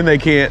yeah, and then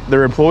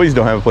their employees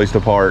don't have a place to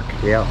park.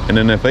 Yeah. And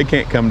then if they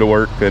can't come to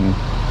work, then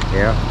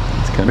yeah,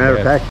 it's kind matter of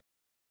of fact,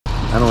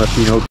 I don't know if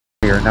you know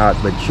her or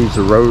not, but she's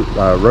a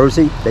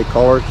Rosie, they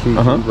call her. She's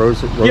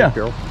Rosie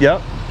girl.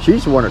 Yeah.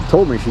 She's the one that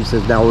told me. She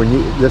says, now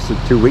this is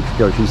 2 weeks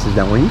ago, she says,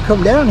 now when you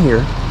come down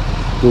here,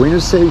 go in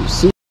and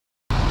see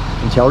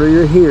and tell her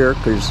you're here,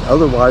 because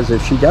otherwise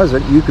if she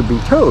doesn't, you could be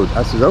towed.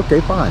 I said,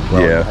 okay, fine.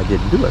 Well, Yeah. I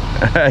didn't do it.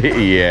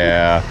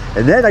 Yeah.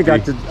 And then I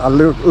got to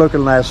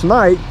looking last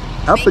night,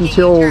 up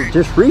until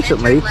just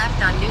recently,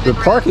 the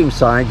parking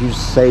signs used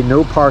to say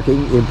no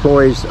parking,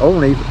 employees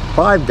only,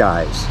 Five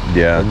Guys.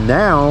 Yeah. And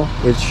now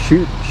it's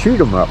shoot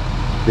 'em up.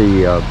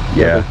 the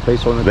Yeah, other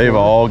place on the they've corner?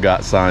 all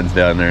got signs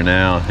down there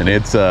now, and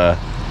it's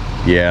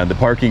yeah, the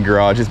parking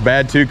garage is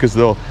bad too, because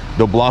they'll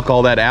block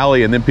all that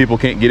alley, and then people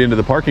can't get into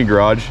the parking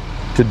garage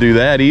to do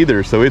that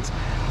either. So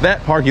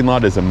that parking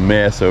lot is a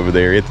mess over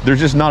there. There's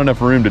just not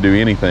enough room to do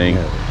anything.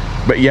 Yeah.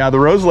 But yeah, the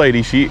Rose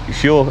lady, she's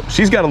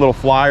got a little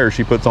flyer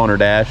she puts on her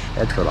dash.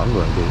 That's what I'm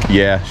going to do.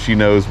 Yeah, she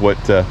knows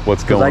what's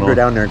going on. I go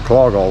down there and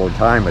clog all the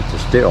time at the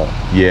still.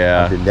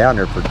 Yeah. I've been down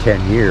there for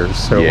 10 years.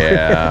 So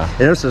Yeah. and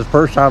this is the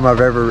first time I've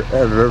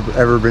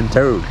ever been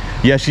towed.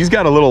 Yeah, she's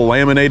got a little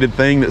laminated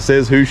thing that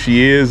says who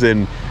she is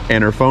and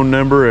her phone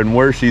number and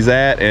where she's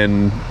at,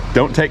 and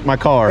don't take my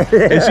car.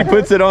 And she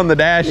puts it on the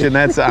dash, and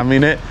that's, I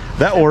mean,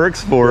 that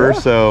works for her.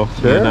 So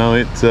Sure. you know,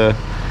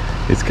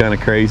 it's kind of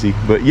crazy.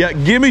 But yeah,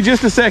 give me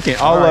just a second.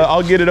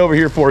 I'll get it over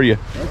here for you.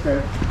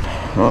 Okay.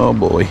 Oh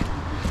boy.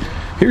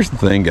 Here's the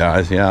thing,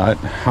 guys. Yeah,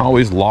 I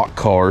always lock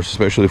cars,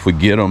 especially if we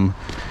get them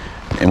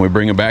and we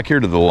bring them back here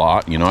to the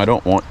lot. You know,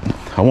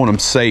 I want them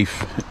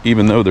safe,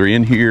 even though they're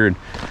in here. And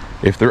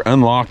if they're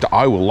unlocked,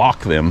 I will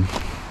lock them.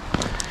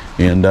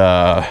 And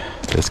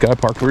this guy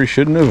parked where he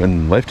shouldn't have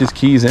and left his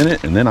keys in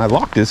it, and then I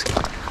locked his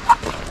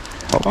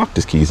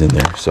keys in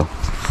there. So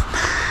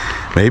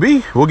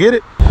maybe we'll get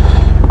it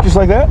just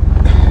like that.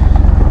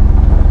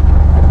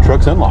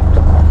 Truck's unlocked.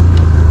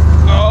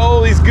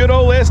 Oh, these good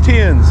old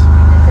S10s.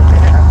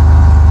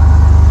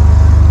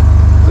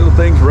 Little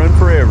things run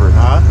forever.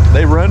 Huh?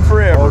 They run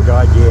forever. Oh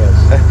God, yes.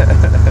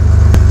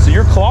 So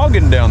you're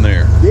clogging down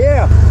there.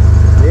 Yeah.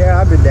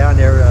 I've been down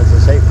there, as I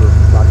say, for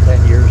about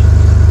 10 years.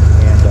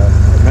 And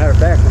as a matter of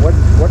fact, it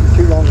wasn't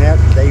too long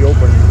after they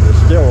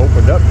still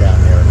opened up down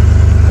there.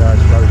 So I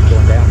started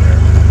going down there.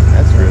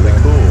 That's really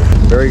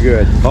cool. Very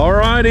good. All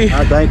righty.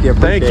 Thank you.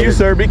 Thank you, Appreciate it.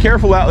 sir. Be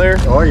careful out there.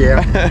 Oh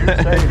yeah.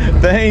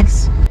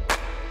 Thanks.